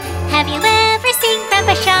Shark. Have you ever seen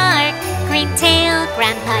Grandpa Shark? Green tail,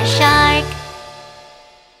 Grandpa Shark.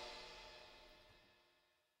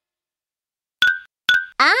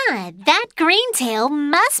 That green tail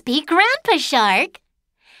must be Grandpa Shark.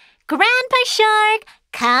 Grandpa Shark,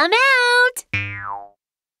 come out!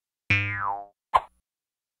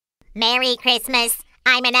 Merry Christmas.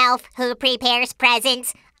 I'm an elf who prepares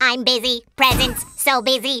presents. I'm busy. Presents. So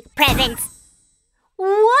busy. Presents.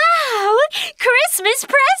 Wow! Christmas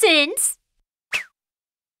presents!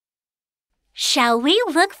 Shall we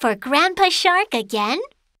look for Grandpa Shark again?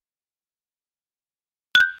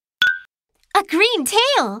 A green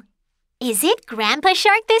tail. Is it Grandpa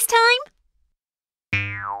Shark this time?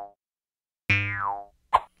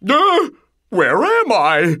 Where am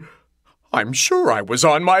I? I'm sure I was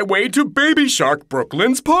on my way to Baby Shark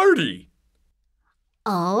Brooklyn's party.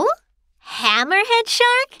 Oh? Hammerhead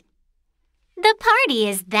Shark? The party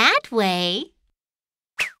is that way.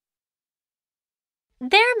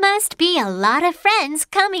 There must be a lot of friends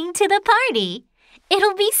coming to the party.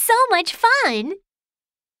 It'll be so much fun.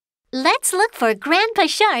 Let's look for Grandpa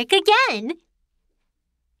Shark again.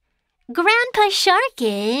 Grandpa Shark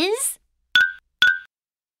is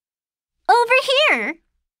over here.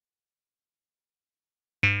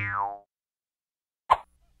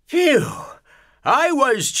 Phew! I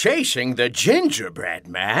was chasing the gingerbread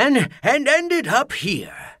man and ended up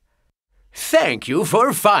here. Thank you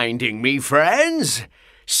for finding me, friends.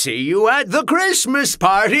 See you at the Christmas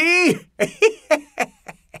party!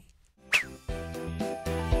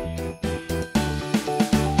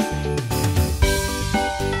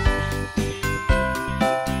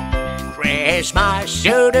 Christmas,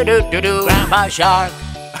 do-do-do-do-do, Grandpa Shark.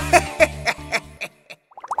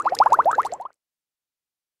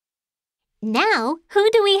 Now, who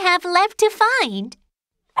do we have left to find?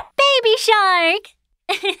 Baby Shark!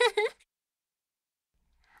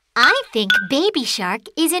 I think Baby Shark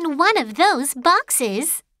is in one of those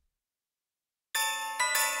boxes.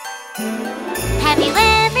 Have you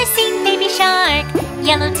ever seen Baby Shark?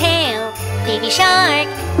 Yellow tail, Baby Shark.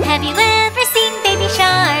 Have you ever seen Baby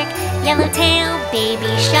Shark? Yellow tail,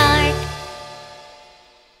 Baby Shark.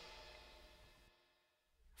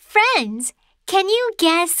 Friends, can you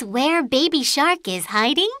guess where Baby Shark is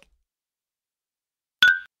hiding?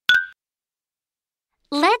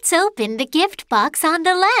 Let's open the gift box on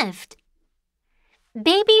the left.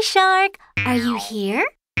 Baby Shark, are you here?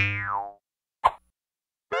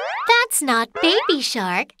 That's not Baby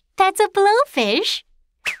Shark. That's a blowfish.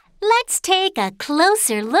 Let's take a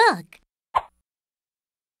closer look.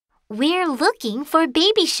 We're looking for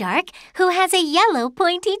Baby Shark who has a yellow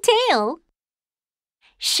pointy tail.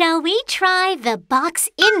 Shall we try the box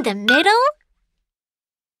in the middle?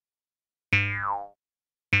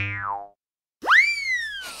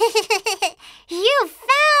 You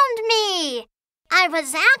found me! I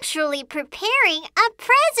was actually preparing a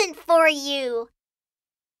present for you.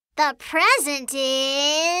 The present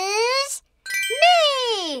is...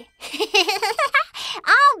 me!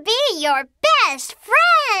 I'll be your best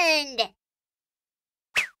friend!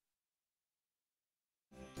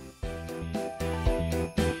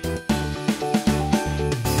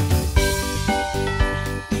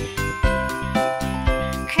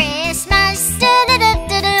 Christmas,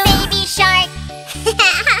 do-do-do-do-do, Baby Shark!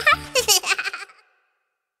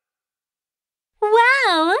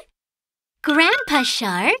 Wow! Grandpa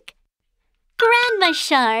Shark, Grandma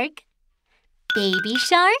Shark, Baby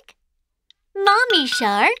Shark, Mommy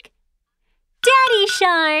Shark, Daddy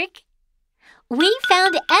Shark. We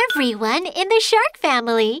found everyone in the shark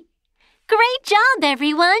family. Great job,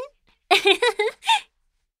 everyone!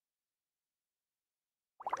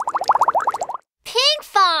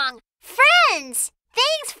 Pinkfong! Friends!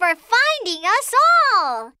 Thanks for finding us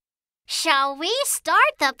all! Shall we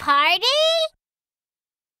start the party?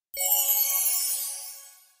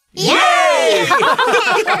 Yay!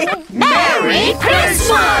 Merry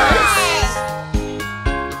Christmas!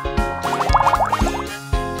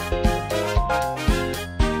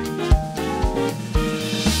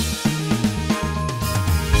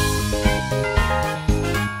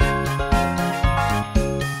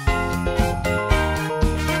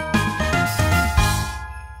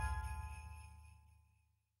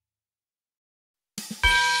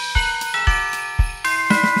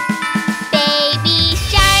 Baby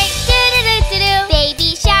shark, do-do-do-do-do.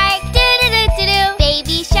 Baby shark, do-do-do-do-do.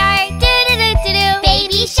 Baby shark, do-do-do-do-do.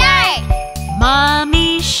 Baby shark.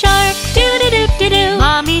 Mommy shark, doo-doo-doo-doo-doo.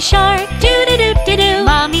 Mommy shark, doo-doo-doo-doo-doo.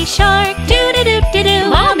 Mommy shark, doo-doo-doo-doo-doo.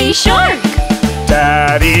 Mommy shark.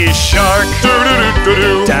 Daddy shark,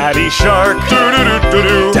 doo-doo-doo-doo-doo. Daddy shark,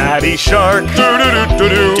 doo-doo-doo-doo-doo. Daddy shark,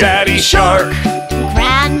 doo-doo-doo-doo-doo. Daddy shark.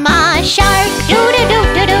 Grandma Shark,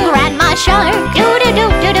 doo-doo-doo-doo-doo. Grandma Shark,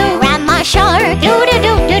 doo-doo-doo-doo-doo. Grandma Shark,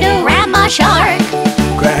 doo-doo-doo-doo-doo. Grandma Shark.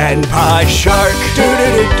 Grandpa Shark,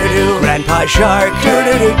 doo-doo-doo-doo-doo. Grandpa Shark,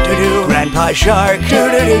 doo-doo-doo-doo-doo. Grandpa Shark,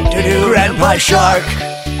 doo-doo-doo-doo-doo. Grandpa Shark.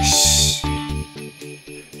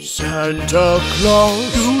 Santa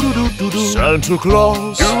Claus, Santa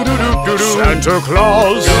Claus, Santa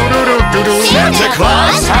Claus, Santa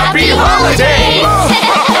Claus, happy holidays!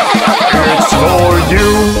 It's for you,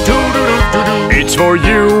 it's for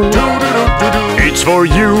you, it's for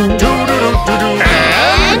you, and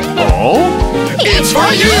It's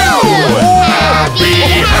for you! Happy,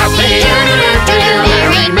 happy,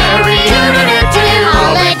 merry, merry,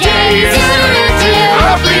 holidays!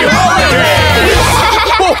 Happy holidays!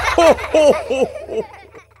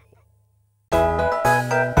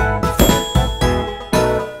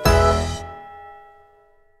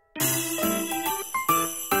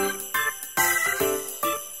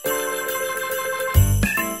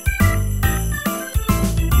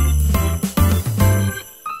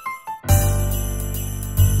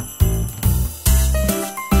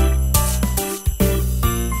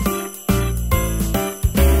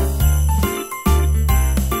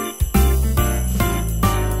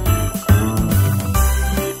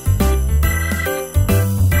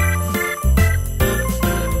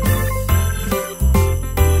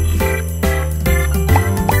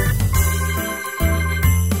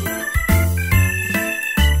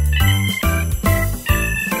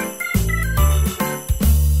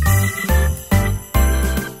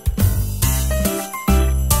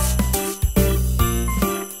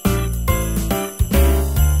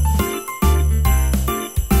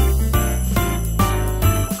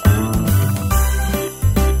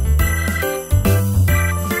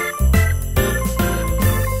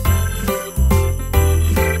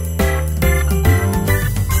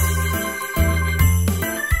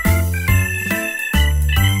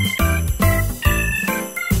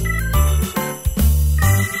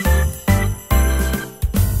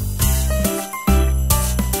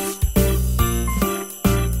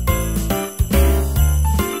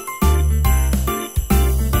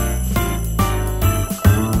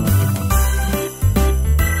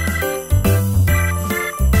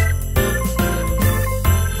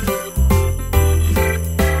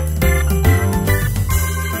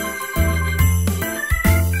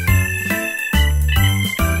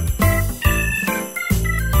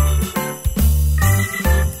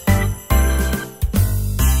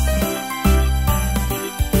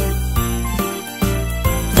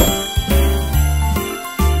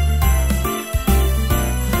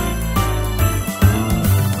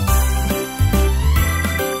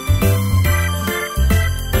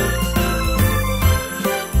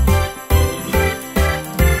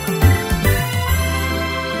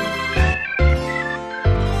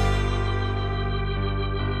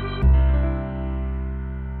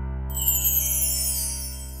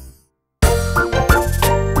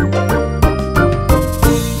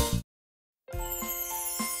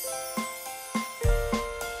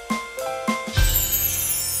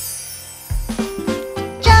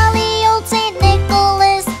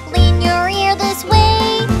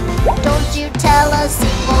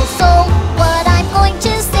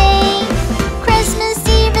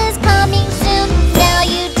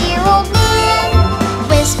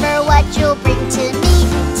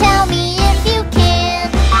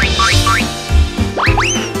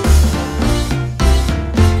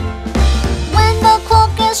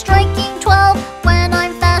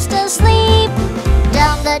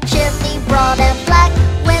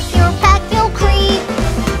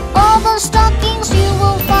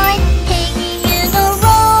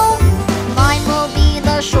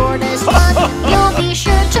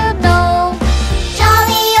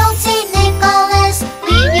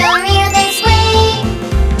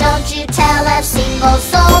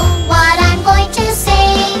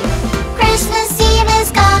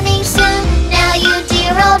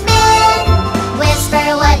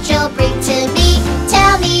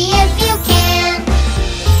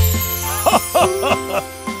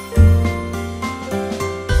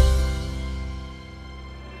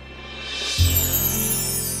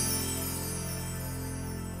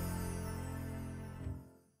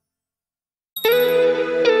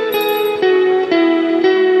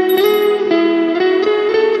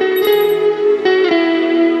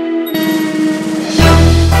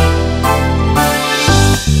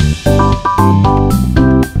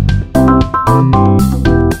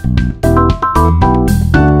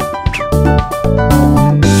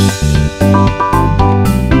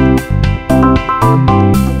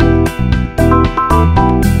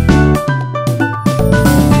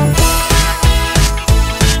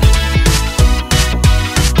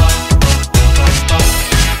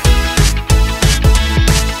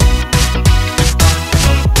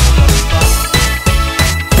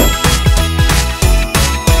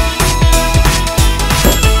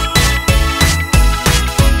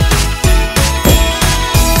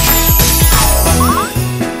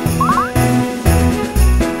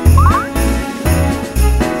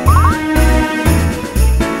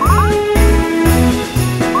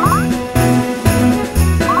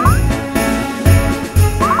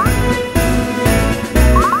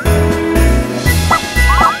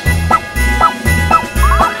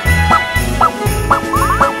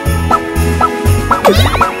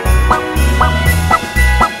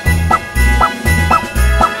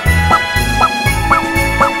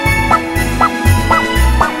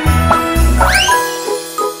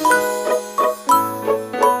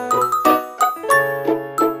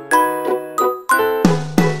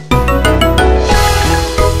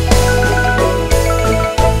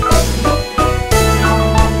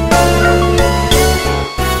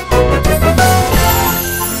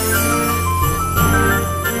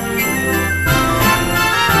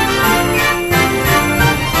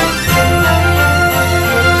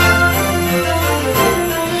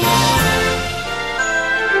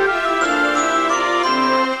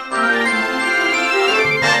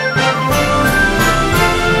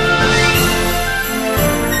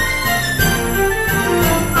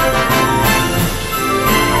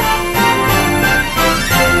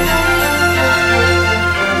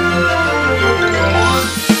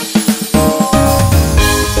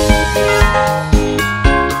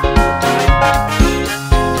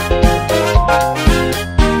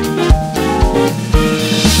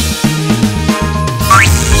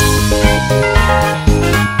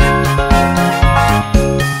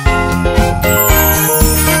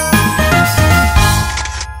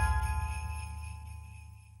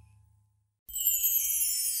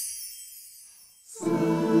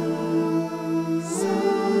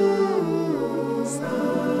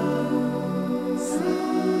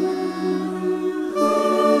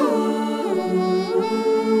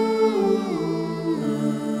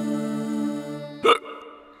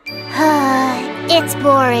 It's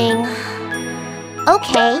boring.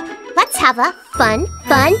 Okay, let's have a fun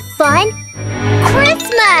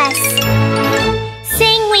Christmas!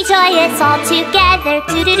 Sing we joyous all together,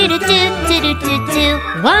 do-do-do-do-do-do-do-do-do.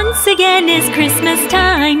 Once again is Christmas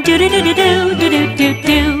time,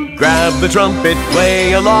 do-do-do-do-do-do-do-do. Grab the trumpet,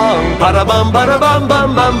 play along, ba-da-bum, ba-da-bum,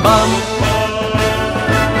 bum, bum, bum.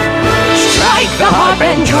 Strike the harp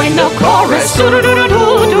and join the chorus,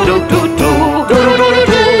 do-do-do-do-do-do-do-do,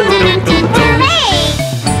 do-do-do-do-do-do-do.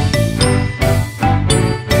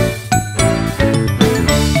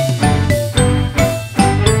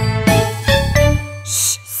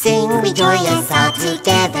 Sing we joyous all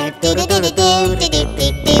together,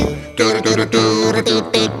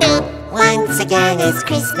 do-do-do-do-do-do-do-do. Once again it's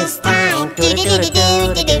Christmas time,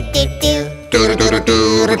 do-do-do-do-do-do-do-do.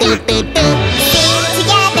 Sing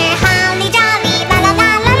together, holly jolly, la la la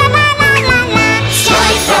la la la la la la.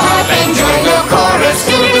 Strike the harp and join the chorus,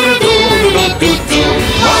 do-do-do-do-do-do-do.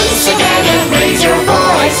 Once again and raise your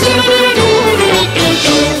voice,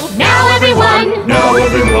 do-do-do-do-do-do-do. Now everyone,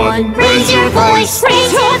 Raise your voice,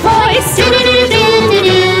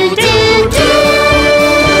 do-do-do-do-do-do-do-do.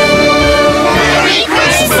 Merry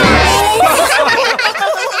Christmas!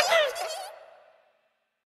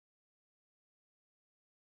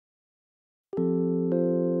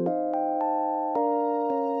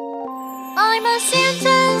 I'm a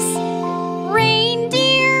Santa's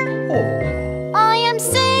reindeer. I am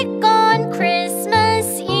sick on Christmas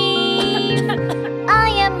Eve. I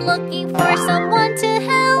am looking for someone to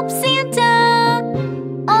help Santa.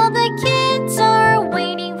 All the kids are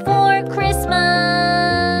waiting for Christmas.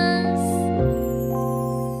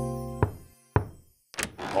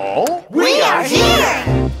 Oh? We are here!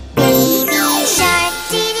 Baby shark,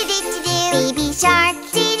 dee-dee-dee-dee-doo. Baby shark,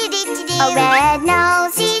 dee-dee-dee-dee-doo. A red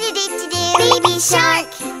nose, dee-dee-dee-dee-doo. Baby shark.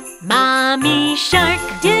 Mommy shark,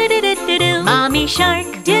 do-do-do-do-do. Mommy shark,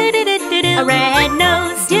 do-do-do-do-do. A red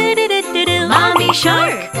nose, do-do-do-do-do. Mommy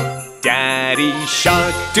shark. Daddy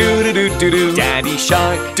shark, doo-doo-doo-doo-doo. Daddy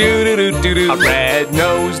shark, doo-doo-doo-doo-doo. A red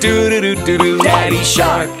nose, doo-doo-doo-doo-doo. Daddy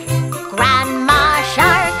shark. Grandma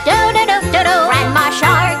shark, do-do-do-do-do. Grandma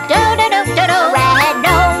shark, do-do-do-do-do. Red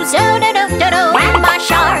nose, do-do-do-do-do. Grandma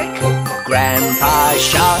shark. Grandpa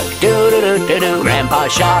shark, doo-doo-doo-doo-doo. Grandpa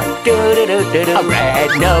shark, doo-doo-doo-doo-doo. A red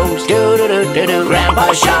nose, doo-doo-doo-doo-doo.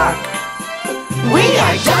 Grandpa shark. We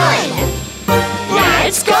are done!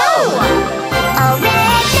 Let's go! A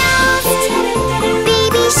red-nosed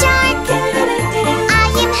baby shark. I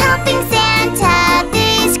am helping Santa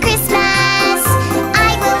this Christmas.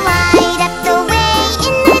 I will light up the way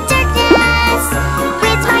in the darkness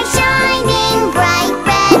with my shining bright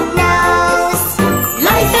red nose.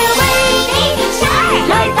 Light the way, baby shark!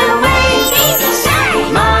 Light the way, baby shark!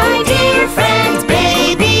 My dear friend,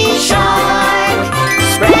 baby shark!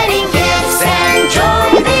 Spreading gifts and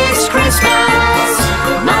joy this Christmas!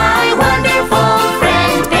 My wonderful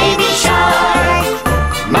friend, baby shark!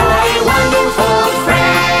 My wonderful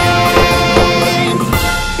friend,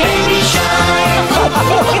 baby shark!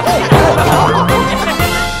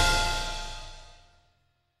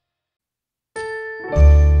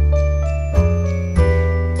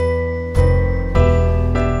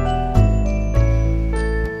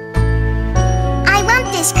 I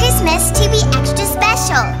want this Christmas to be extra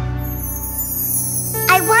special.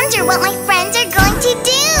 I wonder what my friends are going to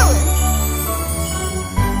do.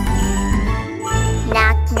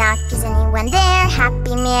 Knock, knock, is anyone there?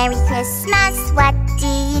 Happy Merry Christmas. What do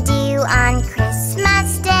you do on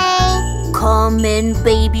Christmas Day? Come in,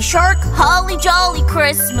 baby shark, holly jolly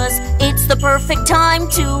Christmas. It's the perfect time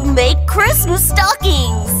to make Christmas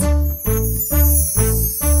stockings.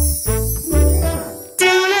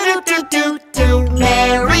 Do-do-do-do-do,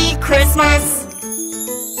 Merry Christmas.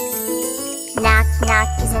 Knock, knock,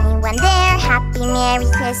 is anyone there? Happy Merry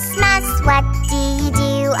Christmas. What do you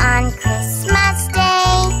do on Christmas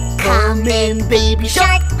Day? Come in, baby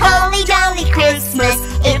shark, holly jolly Christmas.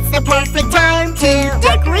 It's the perfect time to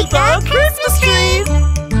decorate the Christmas tree.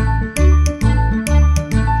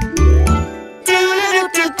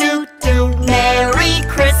 Do-do-do-do-do, Merry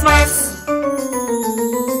Christmas.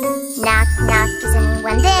 Knock, knock, is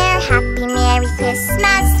anyone there? Happy Merry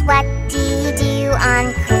Christmas. What do you do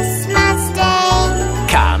on Christmas Day?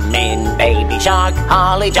 Come in, baby shark,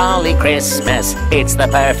 holly jolly Christmas. It's the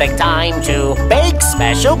perfect time to bake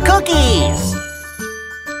special cookies.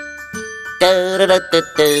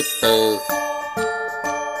 Do-do-do-do-do-do.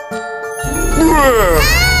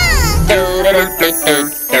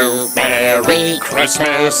 Do-do-do-do-do-do. Merry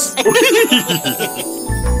Christmas.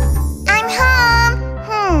 I'm home.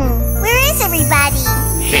 Where is everybody?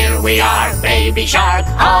 Here here we are, Baby Shark.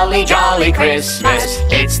 Holly jolly Christmas.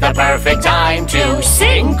 It's the perfect time to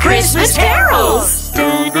sing Christmas carols.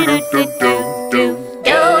 Do do do do do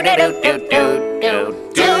do do do do do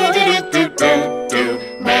do do do do do.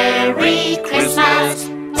 Merry Christmas.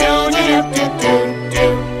 Do do do do do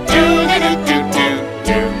do do do do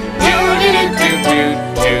do do do do do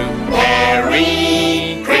do. Merry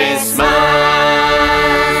Christmas.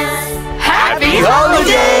 Happy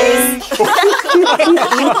holidays.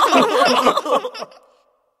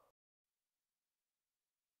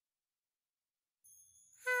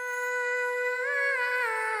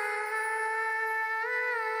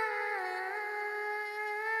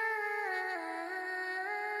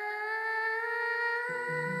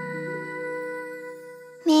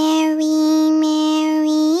 Merry,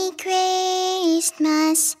 Merry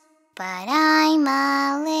Christmas, but I'm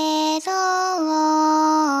a little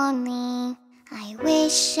lonely. I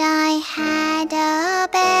wish I had a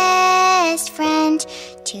best friend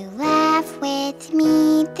to laugh with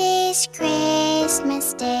me this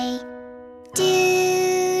Christmas day.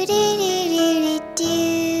 Do do do do do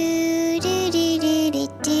do do do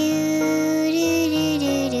do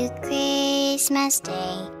do do Christmas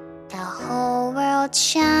Day. The whole world's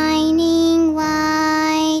shining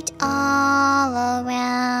white all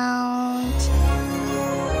around.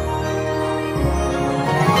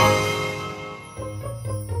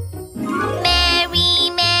 Merry,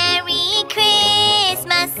 Merry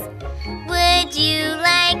Christmas. Would you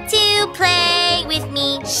like to play with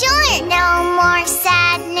me? Sure, no more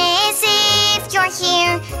sadness if you're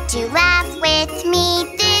here to laugh with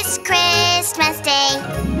me this Christmas Day.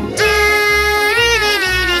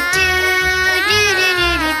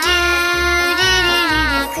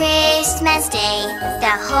 Christmas Day,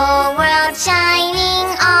 the whole world shining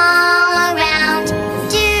all around.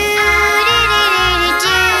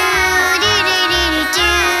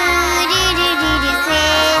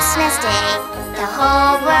 Christmas Day, the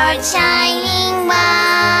whole world shining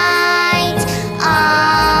white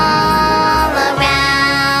all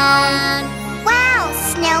around. Wow,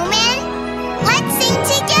 snowman, let's sing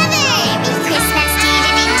together. Merry Christmas,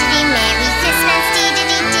 dee-dee-dee-dee-dee, Merry Christmas,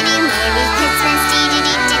 dee-dee-dee-dee-dee, Merry Christmas,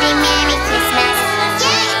 dee-dee-dee-dee-dee, Merry Christmas.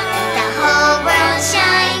 Yay! The whole world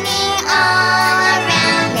shining all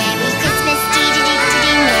around. Merry Christmas,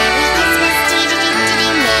 dee-dee-dee-dee-dee, Merry Christmas,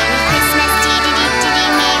 dee-dee-dee-dee-dee, Merry Christmas,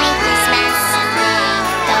 dee-dee-dee-dee-dee, Merry Christmas.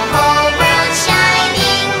 The whole world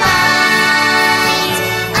shining light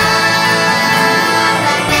all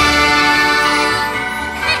around.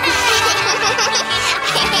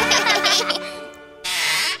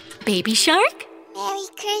 Baby Shark? Merry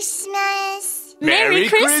Christmas. Merry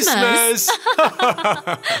Christmas!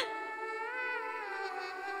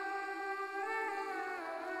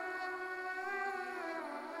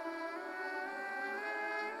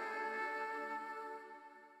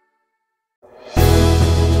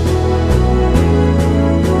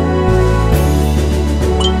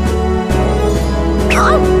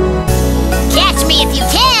 Catch me if you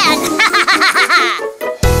can!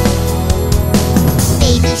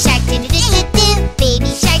 Baby shark do do do do do.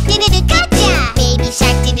 Baby shark do do do gotcha. Baby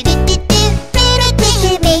shark do do do do do.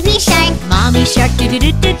 Baby shark. Mommy Shark do do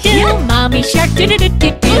do do do. Mommy Shark do do do do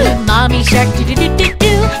do. Mommy Shark do do do do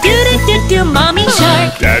do. Do do do do. Mommy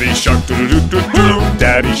Shark. Daddy Shark do do do do do.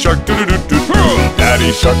 Daddy Shark do do do do do.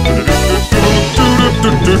 Daddy Shark do do do do do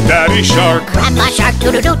do. Daddy Shark. Grandma Shark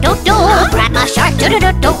do do do do do. Grandma Shark do do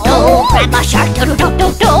do do do. Grandma Shark do do do do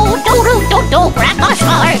do. Do do do do. Grandma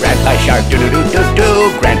Shark. Grandpa Shark do do do do do.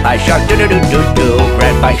 Grandpa Shark do do do do do.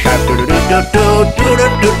 Grandpa Shark do do do do do. Do do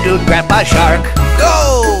do do. Grandpa Shark.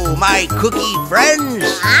 Go, my cookie friends.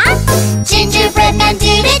 Gingerbread man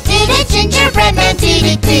do do do do. Gingerbread man do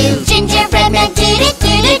do do. Gingerbread man do do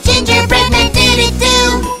do do. Gingerbread man do do do.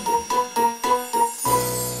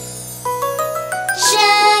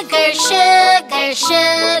 Sugar, sugar,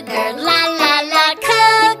 sugar, la la la.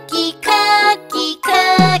 Cookie, cookie,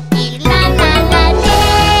 cookie, la la la.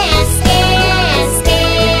 Yes, yes,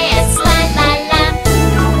 yes, la la la.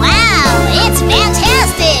 Wow, it's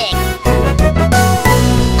fantastic!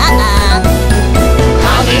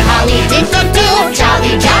 Holly, holly, did do do.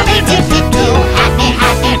 Jolly, jolly, did do do. Happy,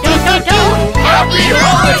 happy, do do do. Happy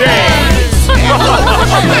holidays!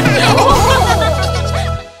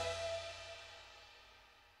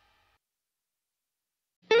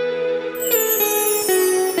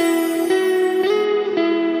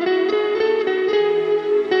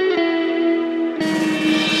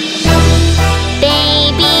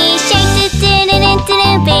 Baby shark do do do do do.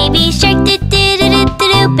 Baby shark do do do do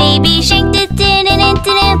do. Baby shark do do do do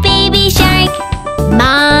do. Baby shark.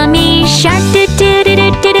 Mommy Shark do do do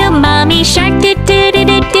do do do. Mommy Shark do do do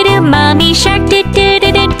do do do.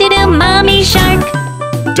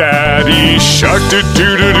 Daddy shark do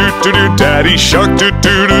do do do do do. Daddy shark do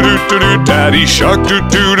do do do do do. Daddy shark do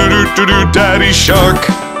do do do do do. Daddy shark.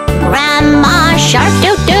 Grandma shark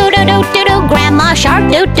do do do do do do. Grandma shark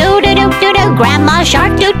do do do do do do. Grandma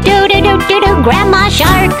shark do do do do do do. Grandma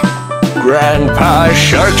shark. Grandpa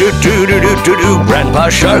shark do do do do do do. Grandpa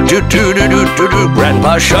shark do do do do do do.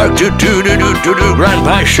 Grandpa shark do do do do do do.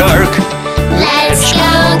 Grandpa shark. Let's go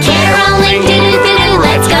caroling, do do do do.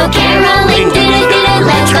 Let's go caroling, do do do do.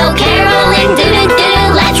 Let's go caroling, do do do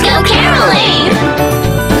do. Let's go caroling.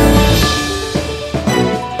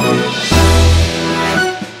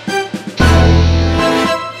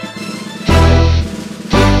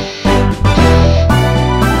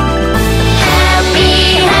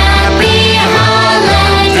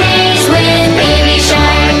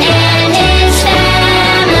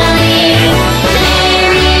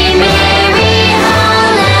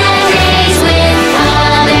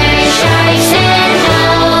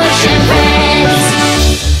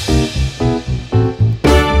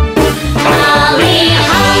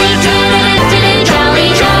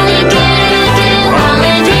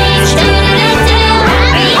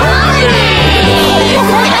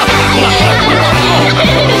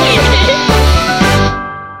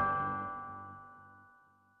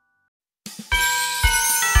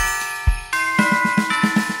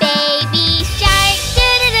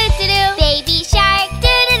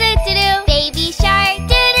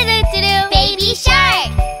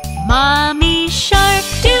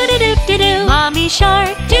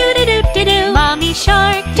 Shark, doo-doo-doo-doo-doo. Mommy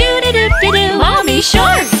shark, doo-doo-doo-doo-doo. Mommy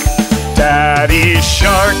shark. Daddy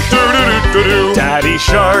shark, doo-doo-doo-doo-doo. Daddy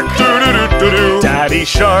shark, doo-doo-doo-doo-doo. Daddy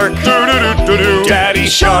shark, doo-doo-doo-doo-doo. Daddy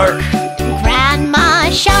shark. Grandma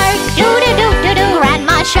shark, doo-doo-doo-doo-doo.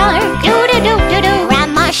 Grandma shark, doo-doo-doo-doo-doo.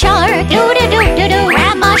 Grandma shark, doo-doo-doo-doo-doo.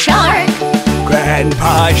 Grandma shark.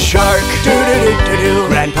 Grandpa shark, doo-doo-doo-doo-doo.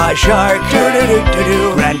 Grandpa shark,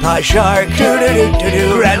 doo-doo-doo-doo-doo. Grandpa shark,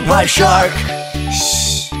 doo-doo-doo-doo-doo. Grandpa shark.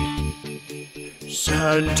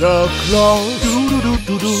 Santa Claus,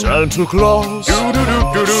 Santa Claus,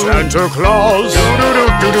 Santa Claus,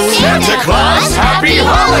 Santa Claus, happy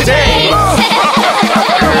holidays!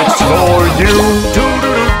 It's for you,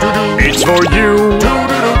 it's for you,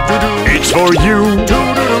 it's for you, and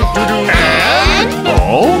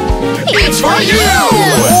It's for you!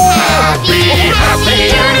 Happy,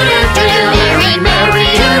 happy, merry, merry,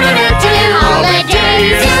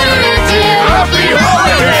 holidays! Happy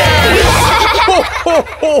holidays!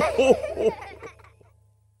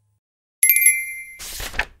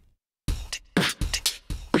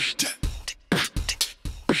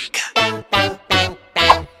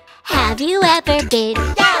 Have you ever been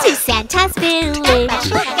to Santa's village?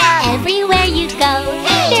 Everywhere you go,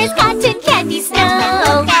 there's cotton candy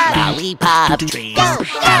snow. Lollipop trees,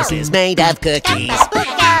 houses made of cookies.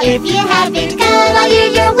 If you haven't come all year,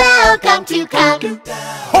 you're welcome to come.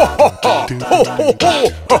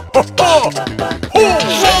 Hey,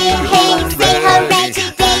 hey, say hooray,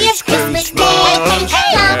 today is Christmas Day.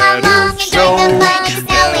 Come along and join the fun, it's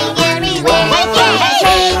snowing everywhere.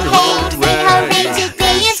 Hey, hey, say hooray,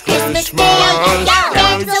 today is Christmas Day.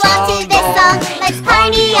 Dance along to this song, let's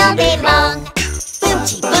party all day long. Boom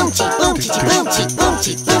chee, boom chee, boom chee, boom chee, boom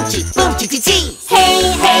chee, boom chee, boom chee, chee, chee. Hey,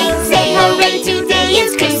 hey, say hooray, today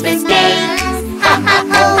is Christmas Day. Ha ha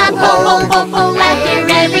ha ha, ho ho ho ho, laughter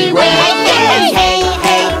everywhere. Hey, hey,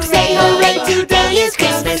 hey, say hooray, today is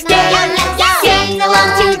Christmas Day. Sing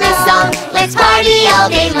along to the song, let's party all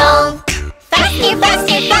day long. Faster,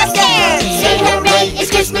 faster, faster! Say hooray,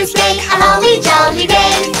 it's Christmas Day, a holly jolly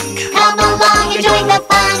day. Come along and join the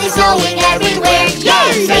fun, it's snowing everywhere.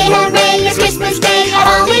 Yay! Say hooray, it's Christmas Day, a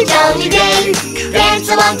holly jolly day. Dance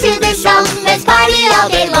along to this song, let's party all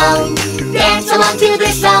day long. Dance along to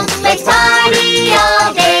this song, let's party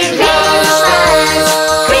all day long.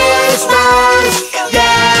 Christmas,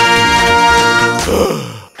 yeah!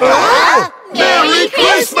 Merry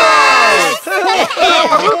Christmas!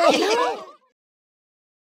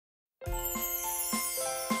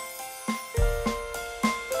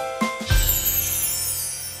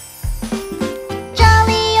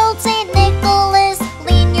 Jolly old Saint Nicholas,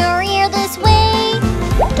 lean your ear this way.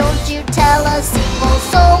 Don't you tell a single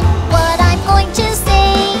soul what I'm going to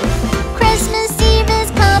say. Christmas Eve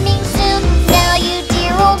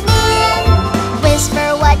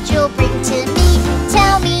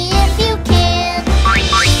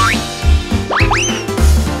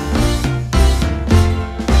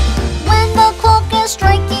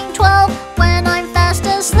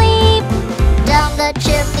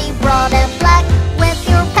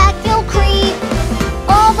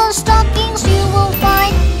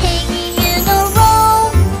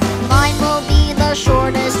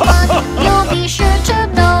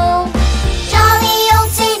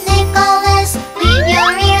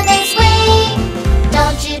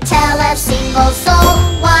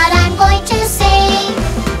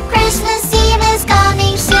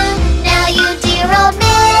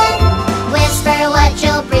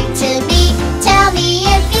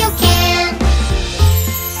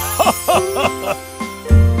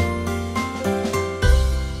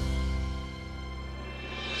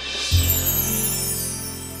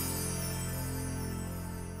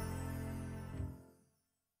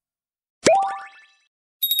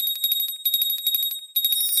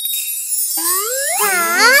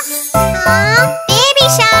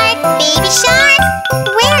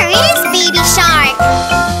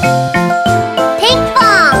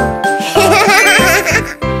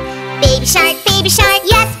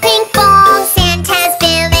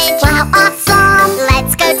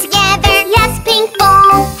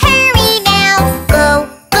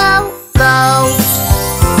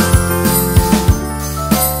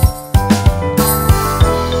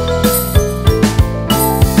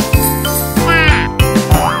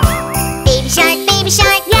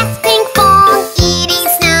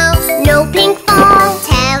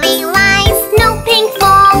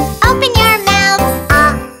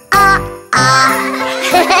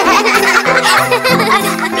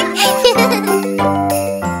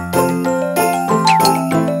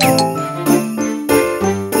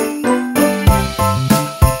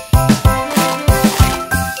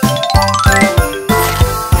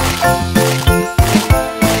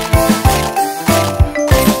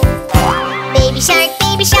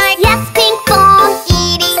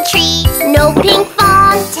No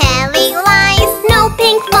Pinkfong telling lies. No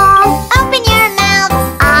Pinkfong, open your mouth.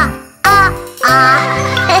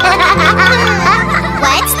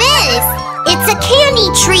 What's this? It's a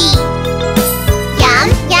candy tree. Yum,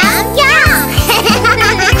 yum, yum.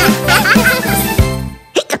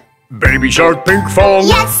 Baby Shark Pinkfong.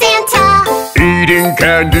 Yes, Santa. Eating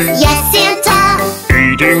candy. Yes, Santa.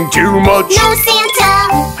 Eating too much. No, Santa.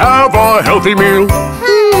 Have a healthy meal.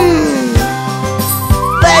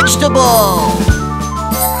 Vegetable!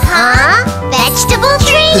 Huh? Vegetable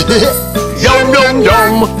tree? Yum, yum,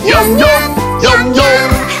 yum. Yum, yum. Yum, yum.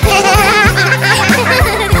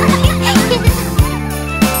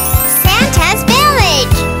 Santa's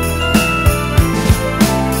village.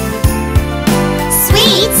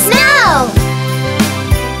 Sweet snow.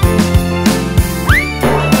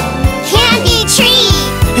 Candy tree.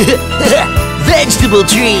 Vegetable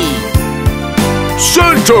tree!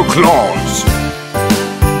 Santa Claus.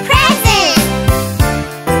 Present.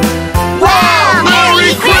 Wow!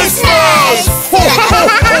 Merry Christmas!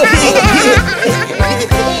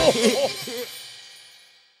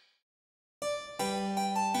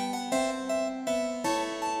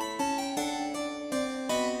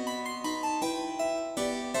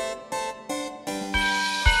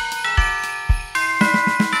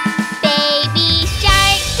 Baby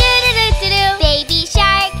shark, doo-doo-doo-doo-doo. Baby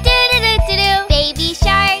shark, doo-doo-doo-doo-doo. Baby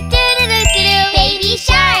shark, doo-doo-doo-doo-doo. Baby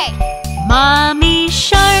shark. Mommy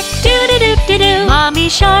shark, doo-doo-doo-doo-doo. Mommy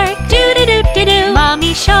shark, doo-doo-doo-doo-doo.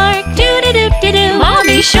 Mommy shark, doo-doo-doo-doo-doo.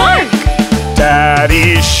 Mommy shark.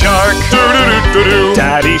 Daddy Shark, doo-doo-doo-doo-doo.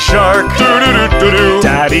 Daddy Shark, doo-doo-doo-doo-doo.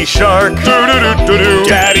 Daddy Shark, doo-doo-doo-doo-doo.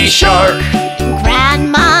 Daddy Shark.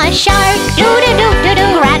 Grandma shark,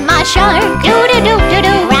 doo-doo-doo-doo-doo. Grandma shark,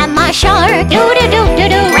 doo-doo-doo-doo-doo. Grandma shark,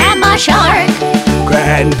 doo-doo-doo-doo-doo. Grandma shark.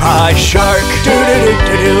 Grandpa Shark,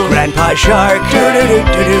 doo-doo-doo-doo-doo. Grandpa Shark,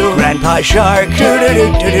 doo-doo-doo-doo-doo. Grandpa Shark,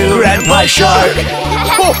 doo-doo-doo-doo-doo. Grandpa Shark.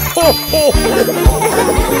 Ho, ho, ho.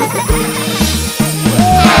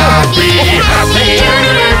 Happy, happy,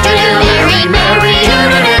 doo-doo-doo-doo. Merry, merry,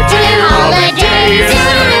 doo-doo-doo-doo. Holidays,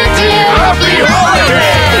 doo-doo-doo-doo. Happy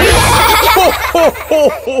holidays! Ho, ho, ho,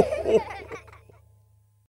 ho, ho.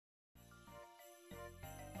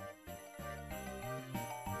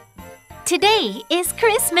 Today is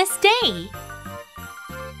Christmas Day.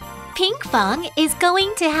 Pinkfong is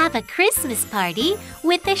going to have a Christmas party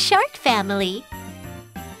with the shark family.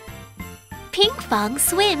 Pinkfong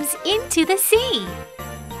swims into the sea.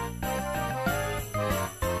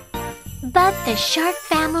 But the shark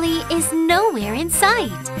family is nowhere in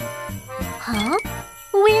sight. Huh?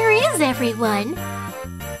 Where is everyone?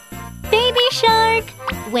 Baby shark,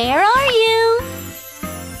 where are you?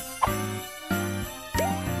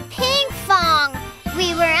 Pinkfong,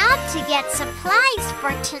 we were out to get supplies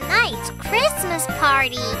for tonight's Christmas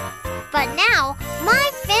party. But now,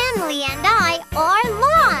 my family and I are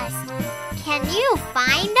lost. Can you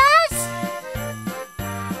find us?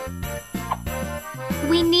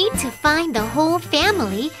 We need to find the whole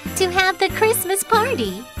family to have the Christmas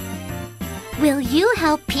party. Will you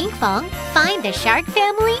help Pinkfong find the shark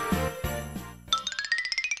family?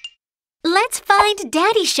 Let's find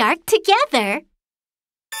Daddy Shark together.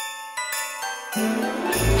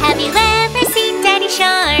 Have you ever seen Daddy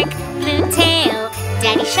Shark? Blue tail,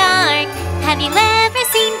 Daddy Shark. Have you ever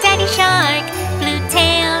seen Daddy Shark? Blue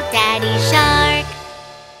tail, Daddy Shark.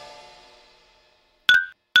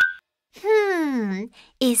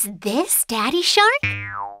 Is this Daddy Shark?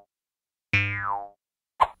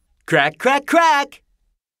 Crack, crack, crack!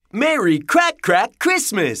 Merry crack, crack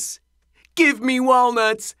Christmas! Give me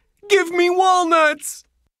walnuts! Give me walnuts!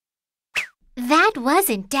 That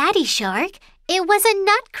wasn't Daddy Shark. It was a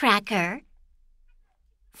nutcracker.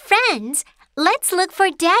 Friends, let's look for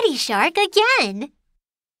Daddy Shark again.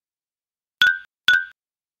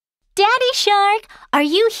 Daddy Shark, are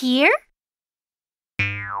you here?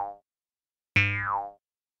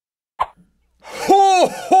 Ho,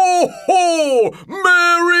 ho, ho!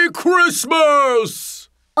 Merry Christmas!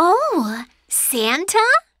 Oh, Santa?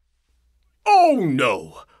 Oh,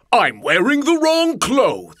 no. I'm wearing the wrong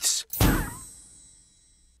clothes.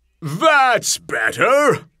 That's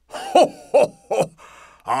better. Ho, ho, ho.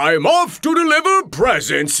 I'm off to deliver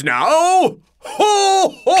presents now.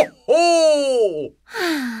 Ho, ho, ho!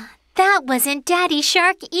 That wasn't Daddy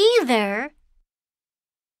Shark either.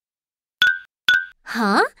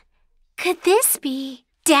 Huh? Could this be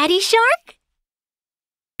Daddy Shark?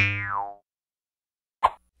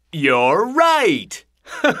 You're right!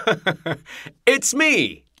 It's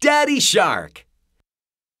me, Daddy Shark.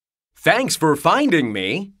 Thanks for finding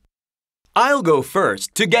me. I'll go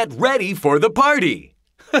first to get ready for the party.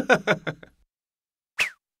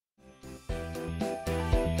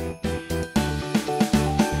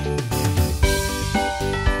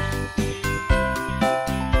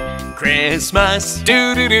 Christmas,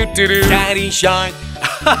 do-do-do-do-do, Daddy Shark.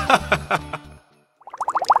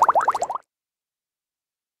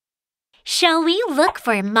 Shall we look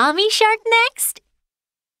for Mommy Shark next?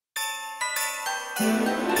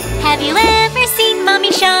 Have you ever seen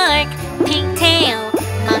Mommy Shark? Pink tail,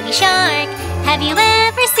 Mommy Shark. Have you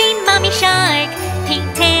ever seen Mommy Shark?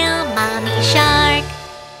 Pink tail, Mommy Shark.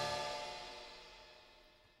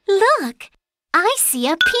 Look, I see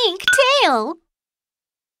a pink tail.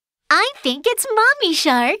 I think it's Mommy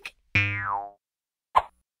Shark.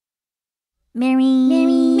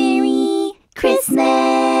 Merry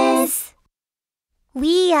Christmas.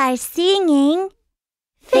 We are singing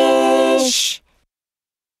fish.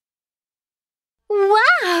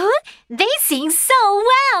 Wow, they sing so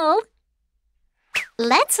well.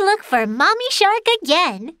 Let's look for Mommy Shark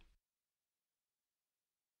again.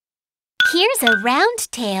 Here's a round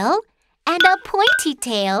tail and a pointy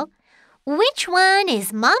tail. Which one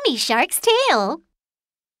is Mommy Shark's tail?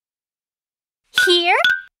 Here?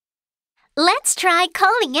 Let's try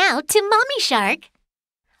calling out to Mommy Shark.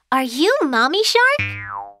 Are you Mommy Shark?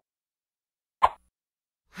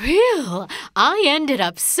 Phew, I ended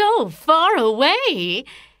up so far away.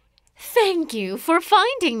 Thank you for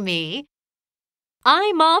finding me.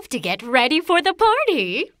 I'm off to get ready for the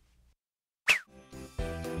party.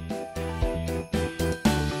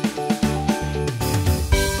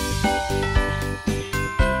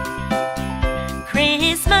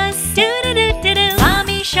 Christmas, do-do-do-do-do,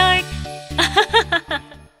 Mommy Shark.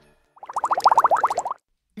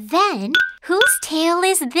 Then, whose tail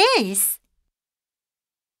is this?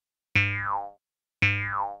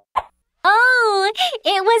 Oh,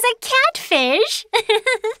 it was a catfish.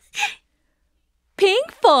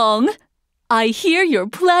 Pinkfong, I hear you're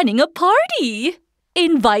planning a party.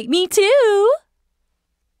 Invite me too.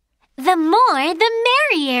 The more, the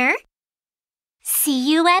merrier.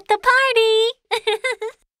 See you at the party.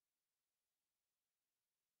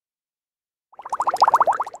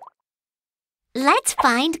 Let's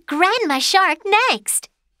find Grandma Shark next.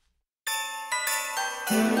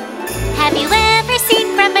 Have you ever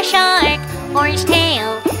seen Grandma Shark? Orange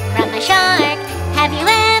tail, Grandma Shark. Have you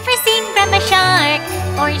ever seen Grandma Shark?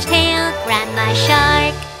 Orange tail, Grandma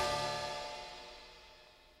Shark.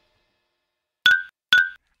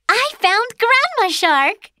 I found Grandma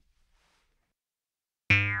Shark.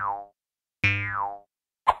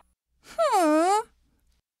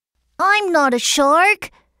 I'm not a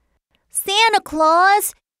shark. Santa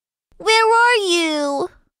Claus, where are you?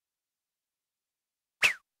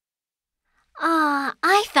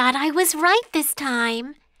 I thought I was right this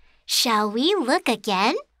time. Shall we look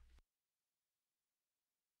again?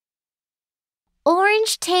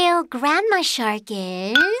 Orange tail Grandma Shark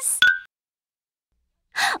is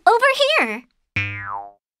over here.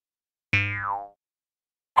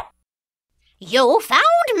 You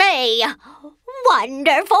found me!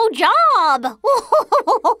 Wonderful job!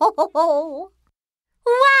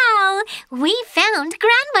 Wow! We found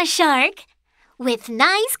Grandma Shark! With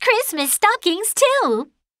nice Christmas stockings,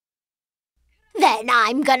 too! Then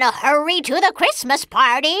I'm gonna hurry to the Christmas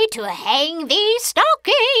party to hang these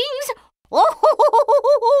stockings!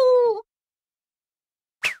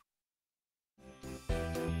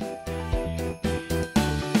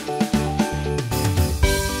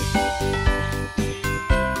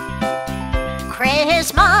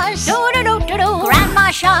 Christmas! Do-do-do-do-do! Grandma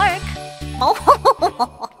Shark!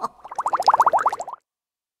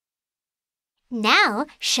 Now,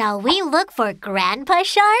 shall we look for Grandpa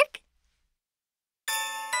Shark?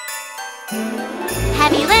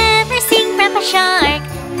 Have you ever seen Grandpa Shark?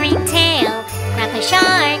 Green tail, Grandpa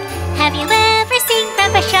Shark. Have you ever seen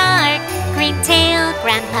Grandpa Shark? Green tail,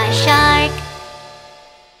 Grandpa Shark.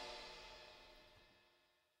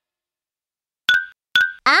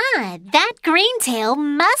 Ah, that green tail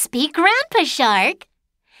must be Grandpa Shark.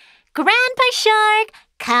 Grandpa Shark,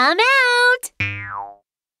 come out!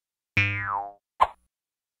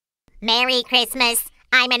 Merry Christmas.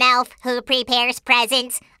 I'm an elf who prepares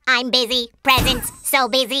presents. I'm busy. Presents. So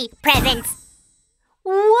busy. Presents.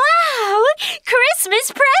 Wow!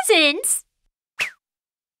 Christmas presents!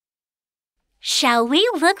 Shall we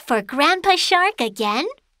look for Grandpa Shark again?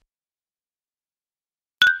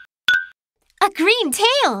 A green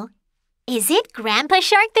tail. Is it Grandpa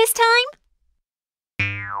Shark this time?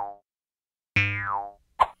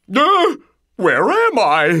 Where am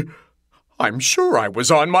I? I'm sure I was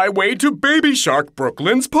on my way to Baby Shark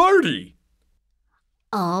Brooklyn's party.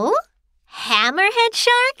 Oh? Hammerhead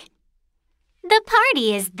Shark? The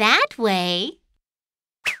party is that way.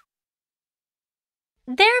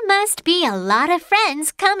 There must be a lot of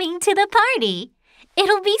friends coming to the party.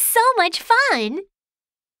 It'll be so much fun.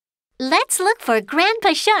 Let's look for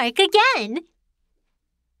Grandpa Shark again.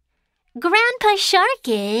 Grandpa Shark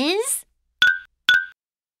is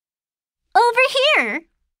over here.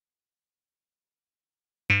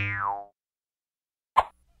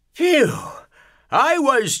 Phew! I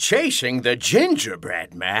was chasing the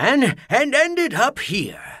gingerbread man and ended up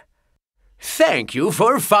here. Thank you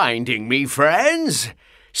for finding me, friends.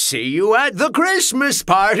 See you at the Christmas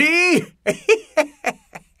party!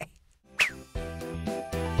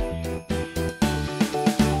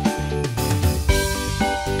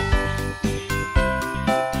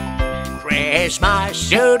 Christmas,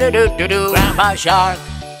 do-do-do-do-do, Grandpa Shark.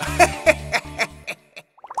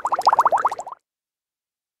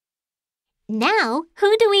 Now,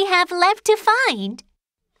 who do we have left to find?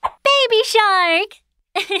 Baby Shark!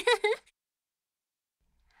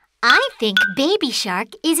 I think Baby Shark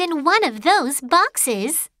is in one of those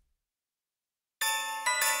boxes.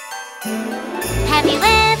 Have you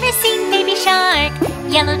ever seen Baby Shark?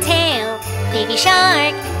 Yellowtail, Baby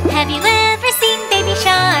Shark. Have you ever seen Baby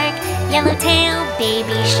Shark? Yellowtail,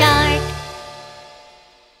 Baby Shark.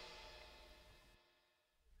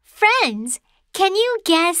 Friends, can you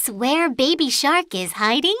guess where Baby Shark is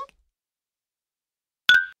hiding?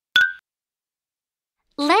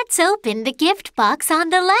 Let's open the gift box on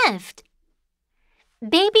the left.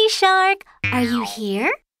 Baby Shark, are you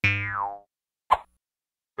here?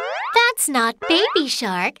 That's not Baby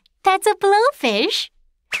Shark, that's a blowfish.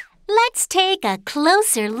 Let's take a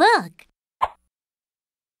closer look.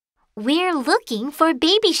 We're looking for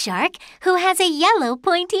Baby Shark who has a yellow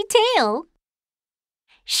pointy tail.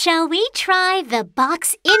 Shall we try the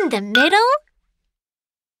box in the middle?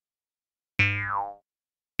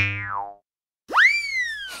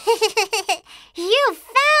 You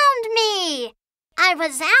found me! I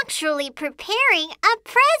was actually preparing a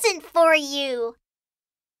present for you.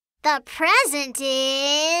 The present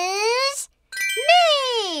is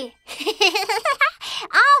me!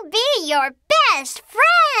 I'll be your best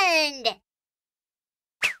friend!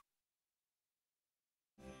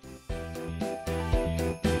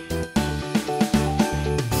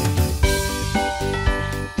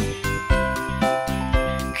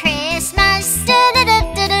 Christmas,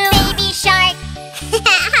 do-do-do-do-do, Baby Shark!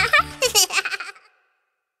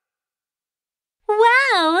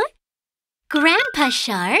 Wow! Grandpa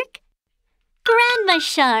Shark, Grandma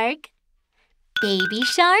Shark, Baby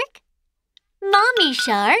Shark, Mommy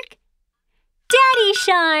Shark, Daddy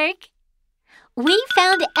Shark. We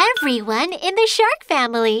found everyone in the shark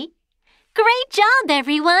family. Great job,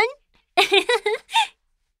 everyone!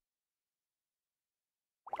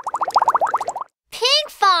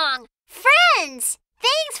 Pinkfong! Friends!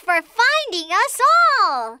 Thanks for finding us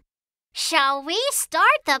all! Shall we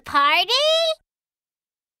start the party?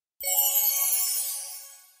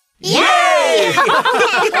 Yay!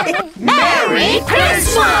 Merry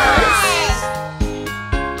Christmas!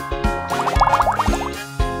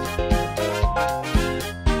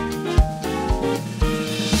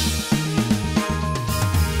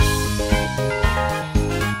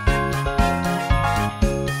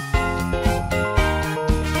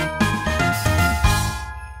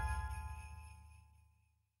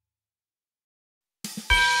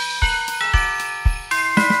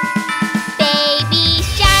 Baby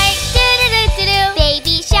Shark, do-do-do-do-do.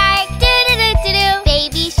 Baby Shark, do-do-do-do-do.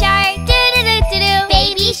 Baby Shark, do-do-do-do-do.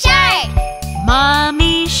 Baby Shark.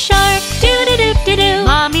 Mommy Shark, doo-doo-doo-doo-doo.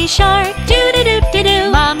 Mommy Shark,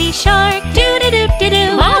 doo-doo-doo-doo-doo. Mommy Shark,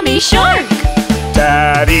 doo-doo-doo-doo-doo. Mommy Shark.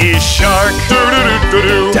 Daddy Shark,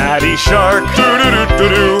 doo-doo-doo-doo-doo. Daddy Shark,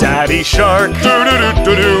 doo-doo-doo-doo-doo. Daddy Shark,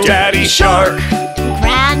 doo-doo-doo-doo-doo. Daddy Shark.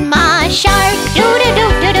 Grandma Shark,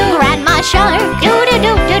 doo-doo-doo-doo-doo. Grandma Shark,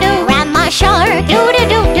 doo-doo-doo-doo-doo. Grandma Shark,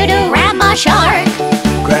 doo-doo-doo-doo-doo. Grandma Shark.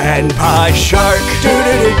 Grandpa Shark,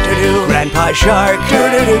 doo-doo-doo-doo-doo. Grandpa Shark,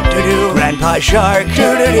 doo-doo-doo-doo-doo. Grandpa Shark,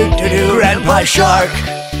 doo-doo-doo-doo-doo. Grandpa Shark.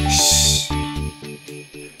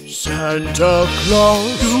 Santa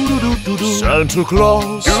Claus, Santa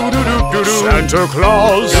Claus, Santa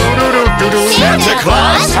Claus, Santa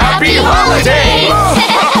Claus, happy holidays!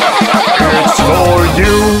 It's for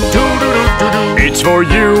you, it's for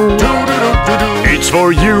you, it's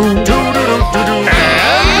for you, and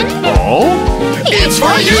It's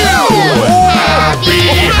for you! Happy,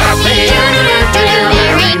 happy,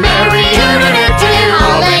 merry, merry,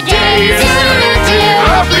 holidays!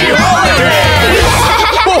 Happy holidays!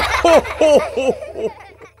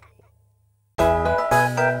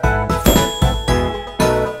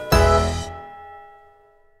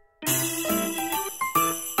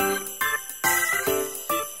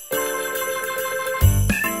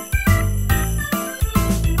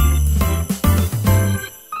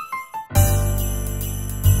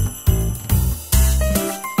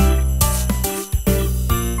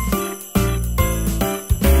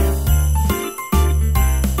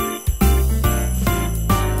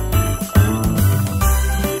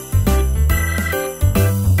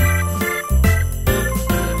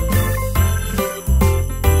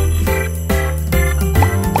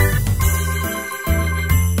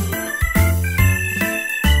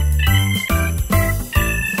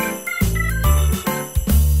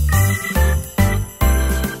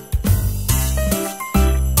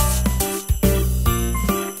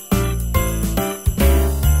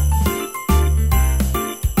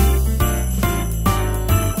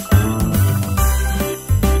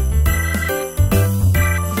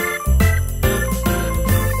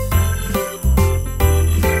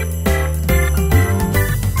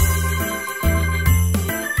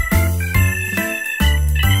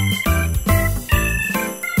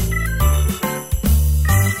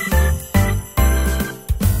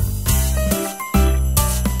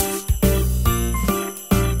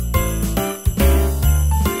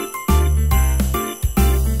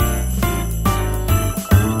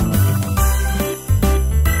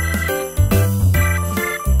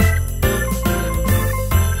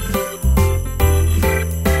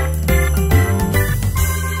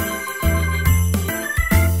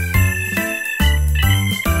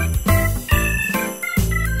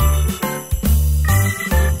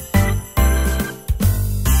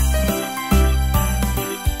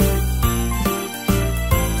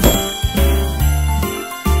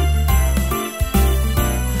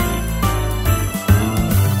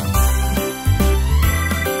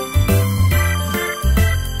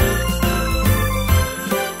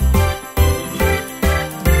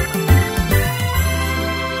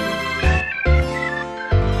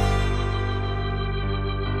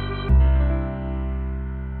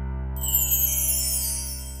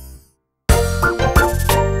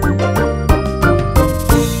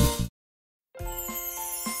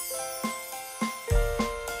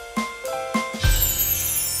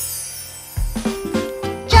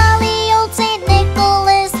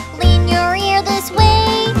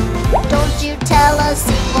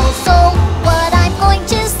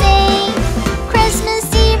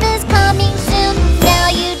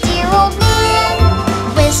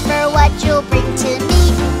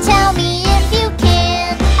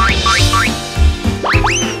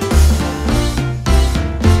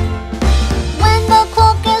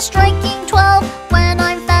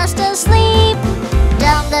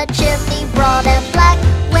 the chimney broad and black.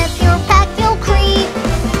 With your pack you'll creep.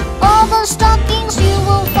 All the stockings you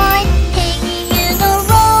will find hanging in a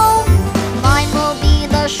row. Mine will be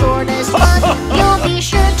the shortest one, you'll be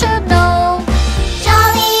sure to know.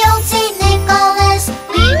 Jolly old St. Nicholas,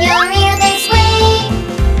 leave your ear this way.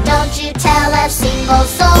 Don't you tell a single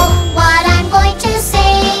soul what I'm going to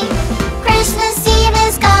say. Christmas Eve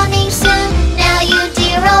is coming soon, now you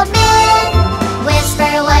dear old man.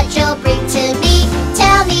 Whisper what you'll bring to me,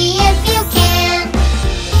 tell me if you can.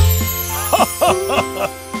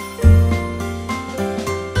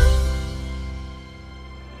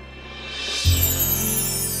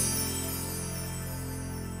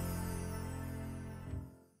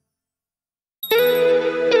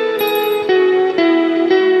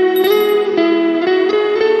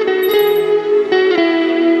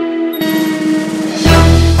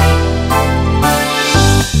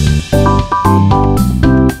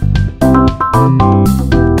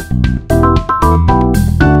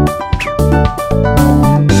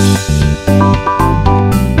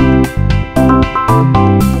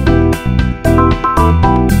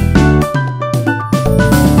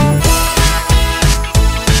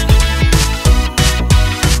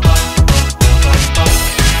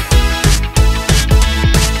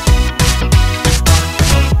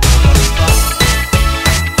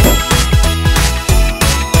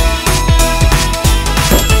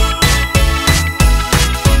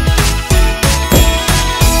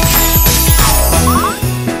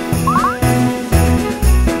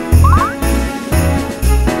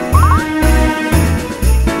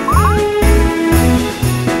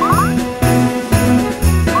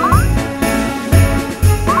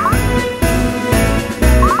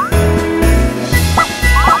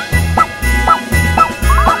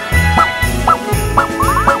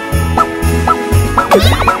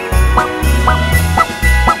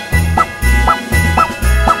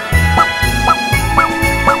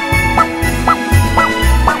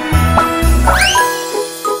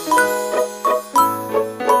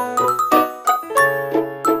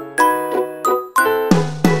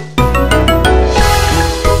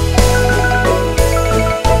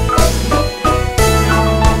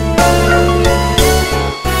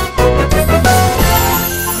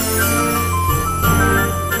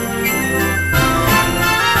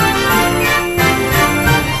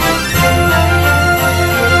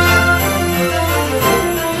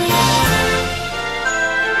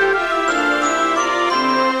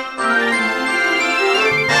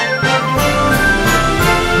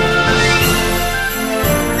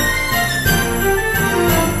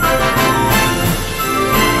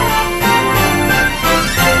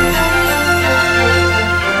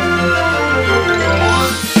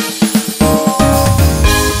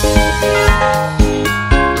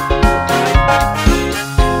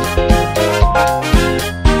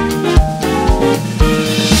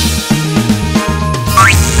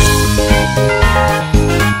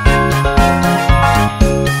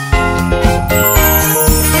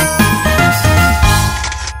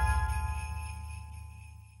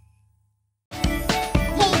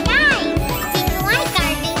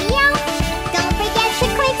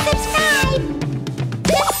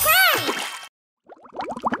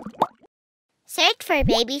 Search for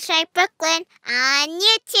Baby Shark Brooklyn on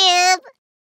YouTube.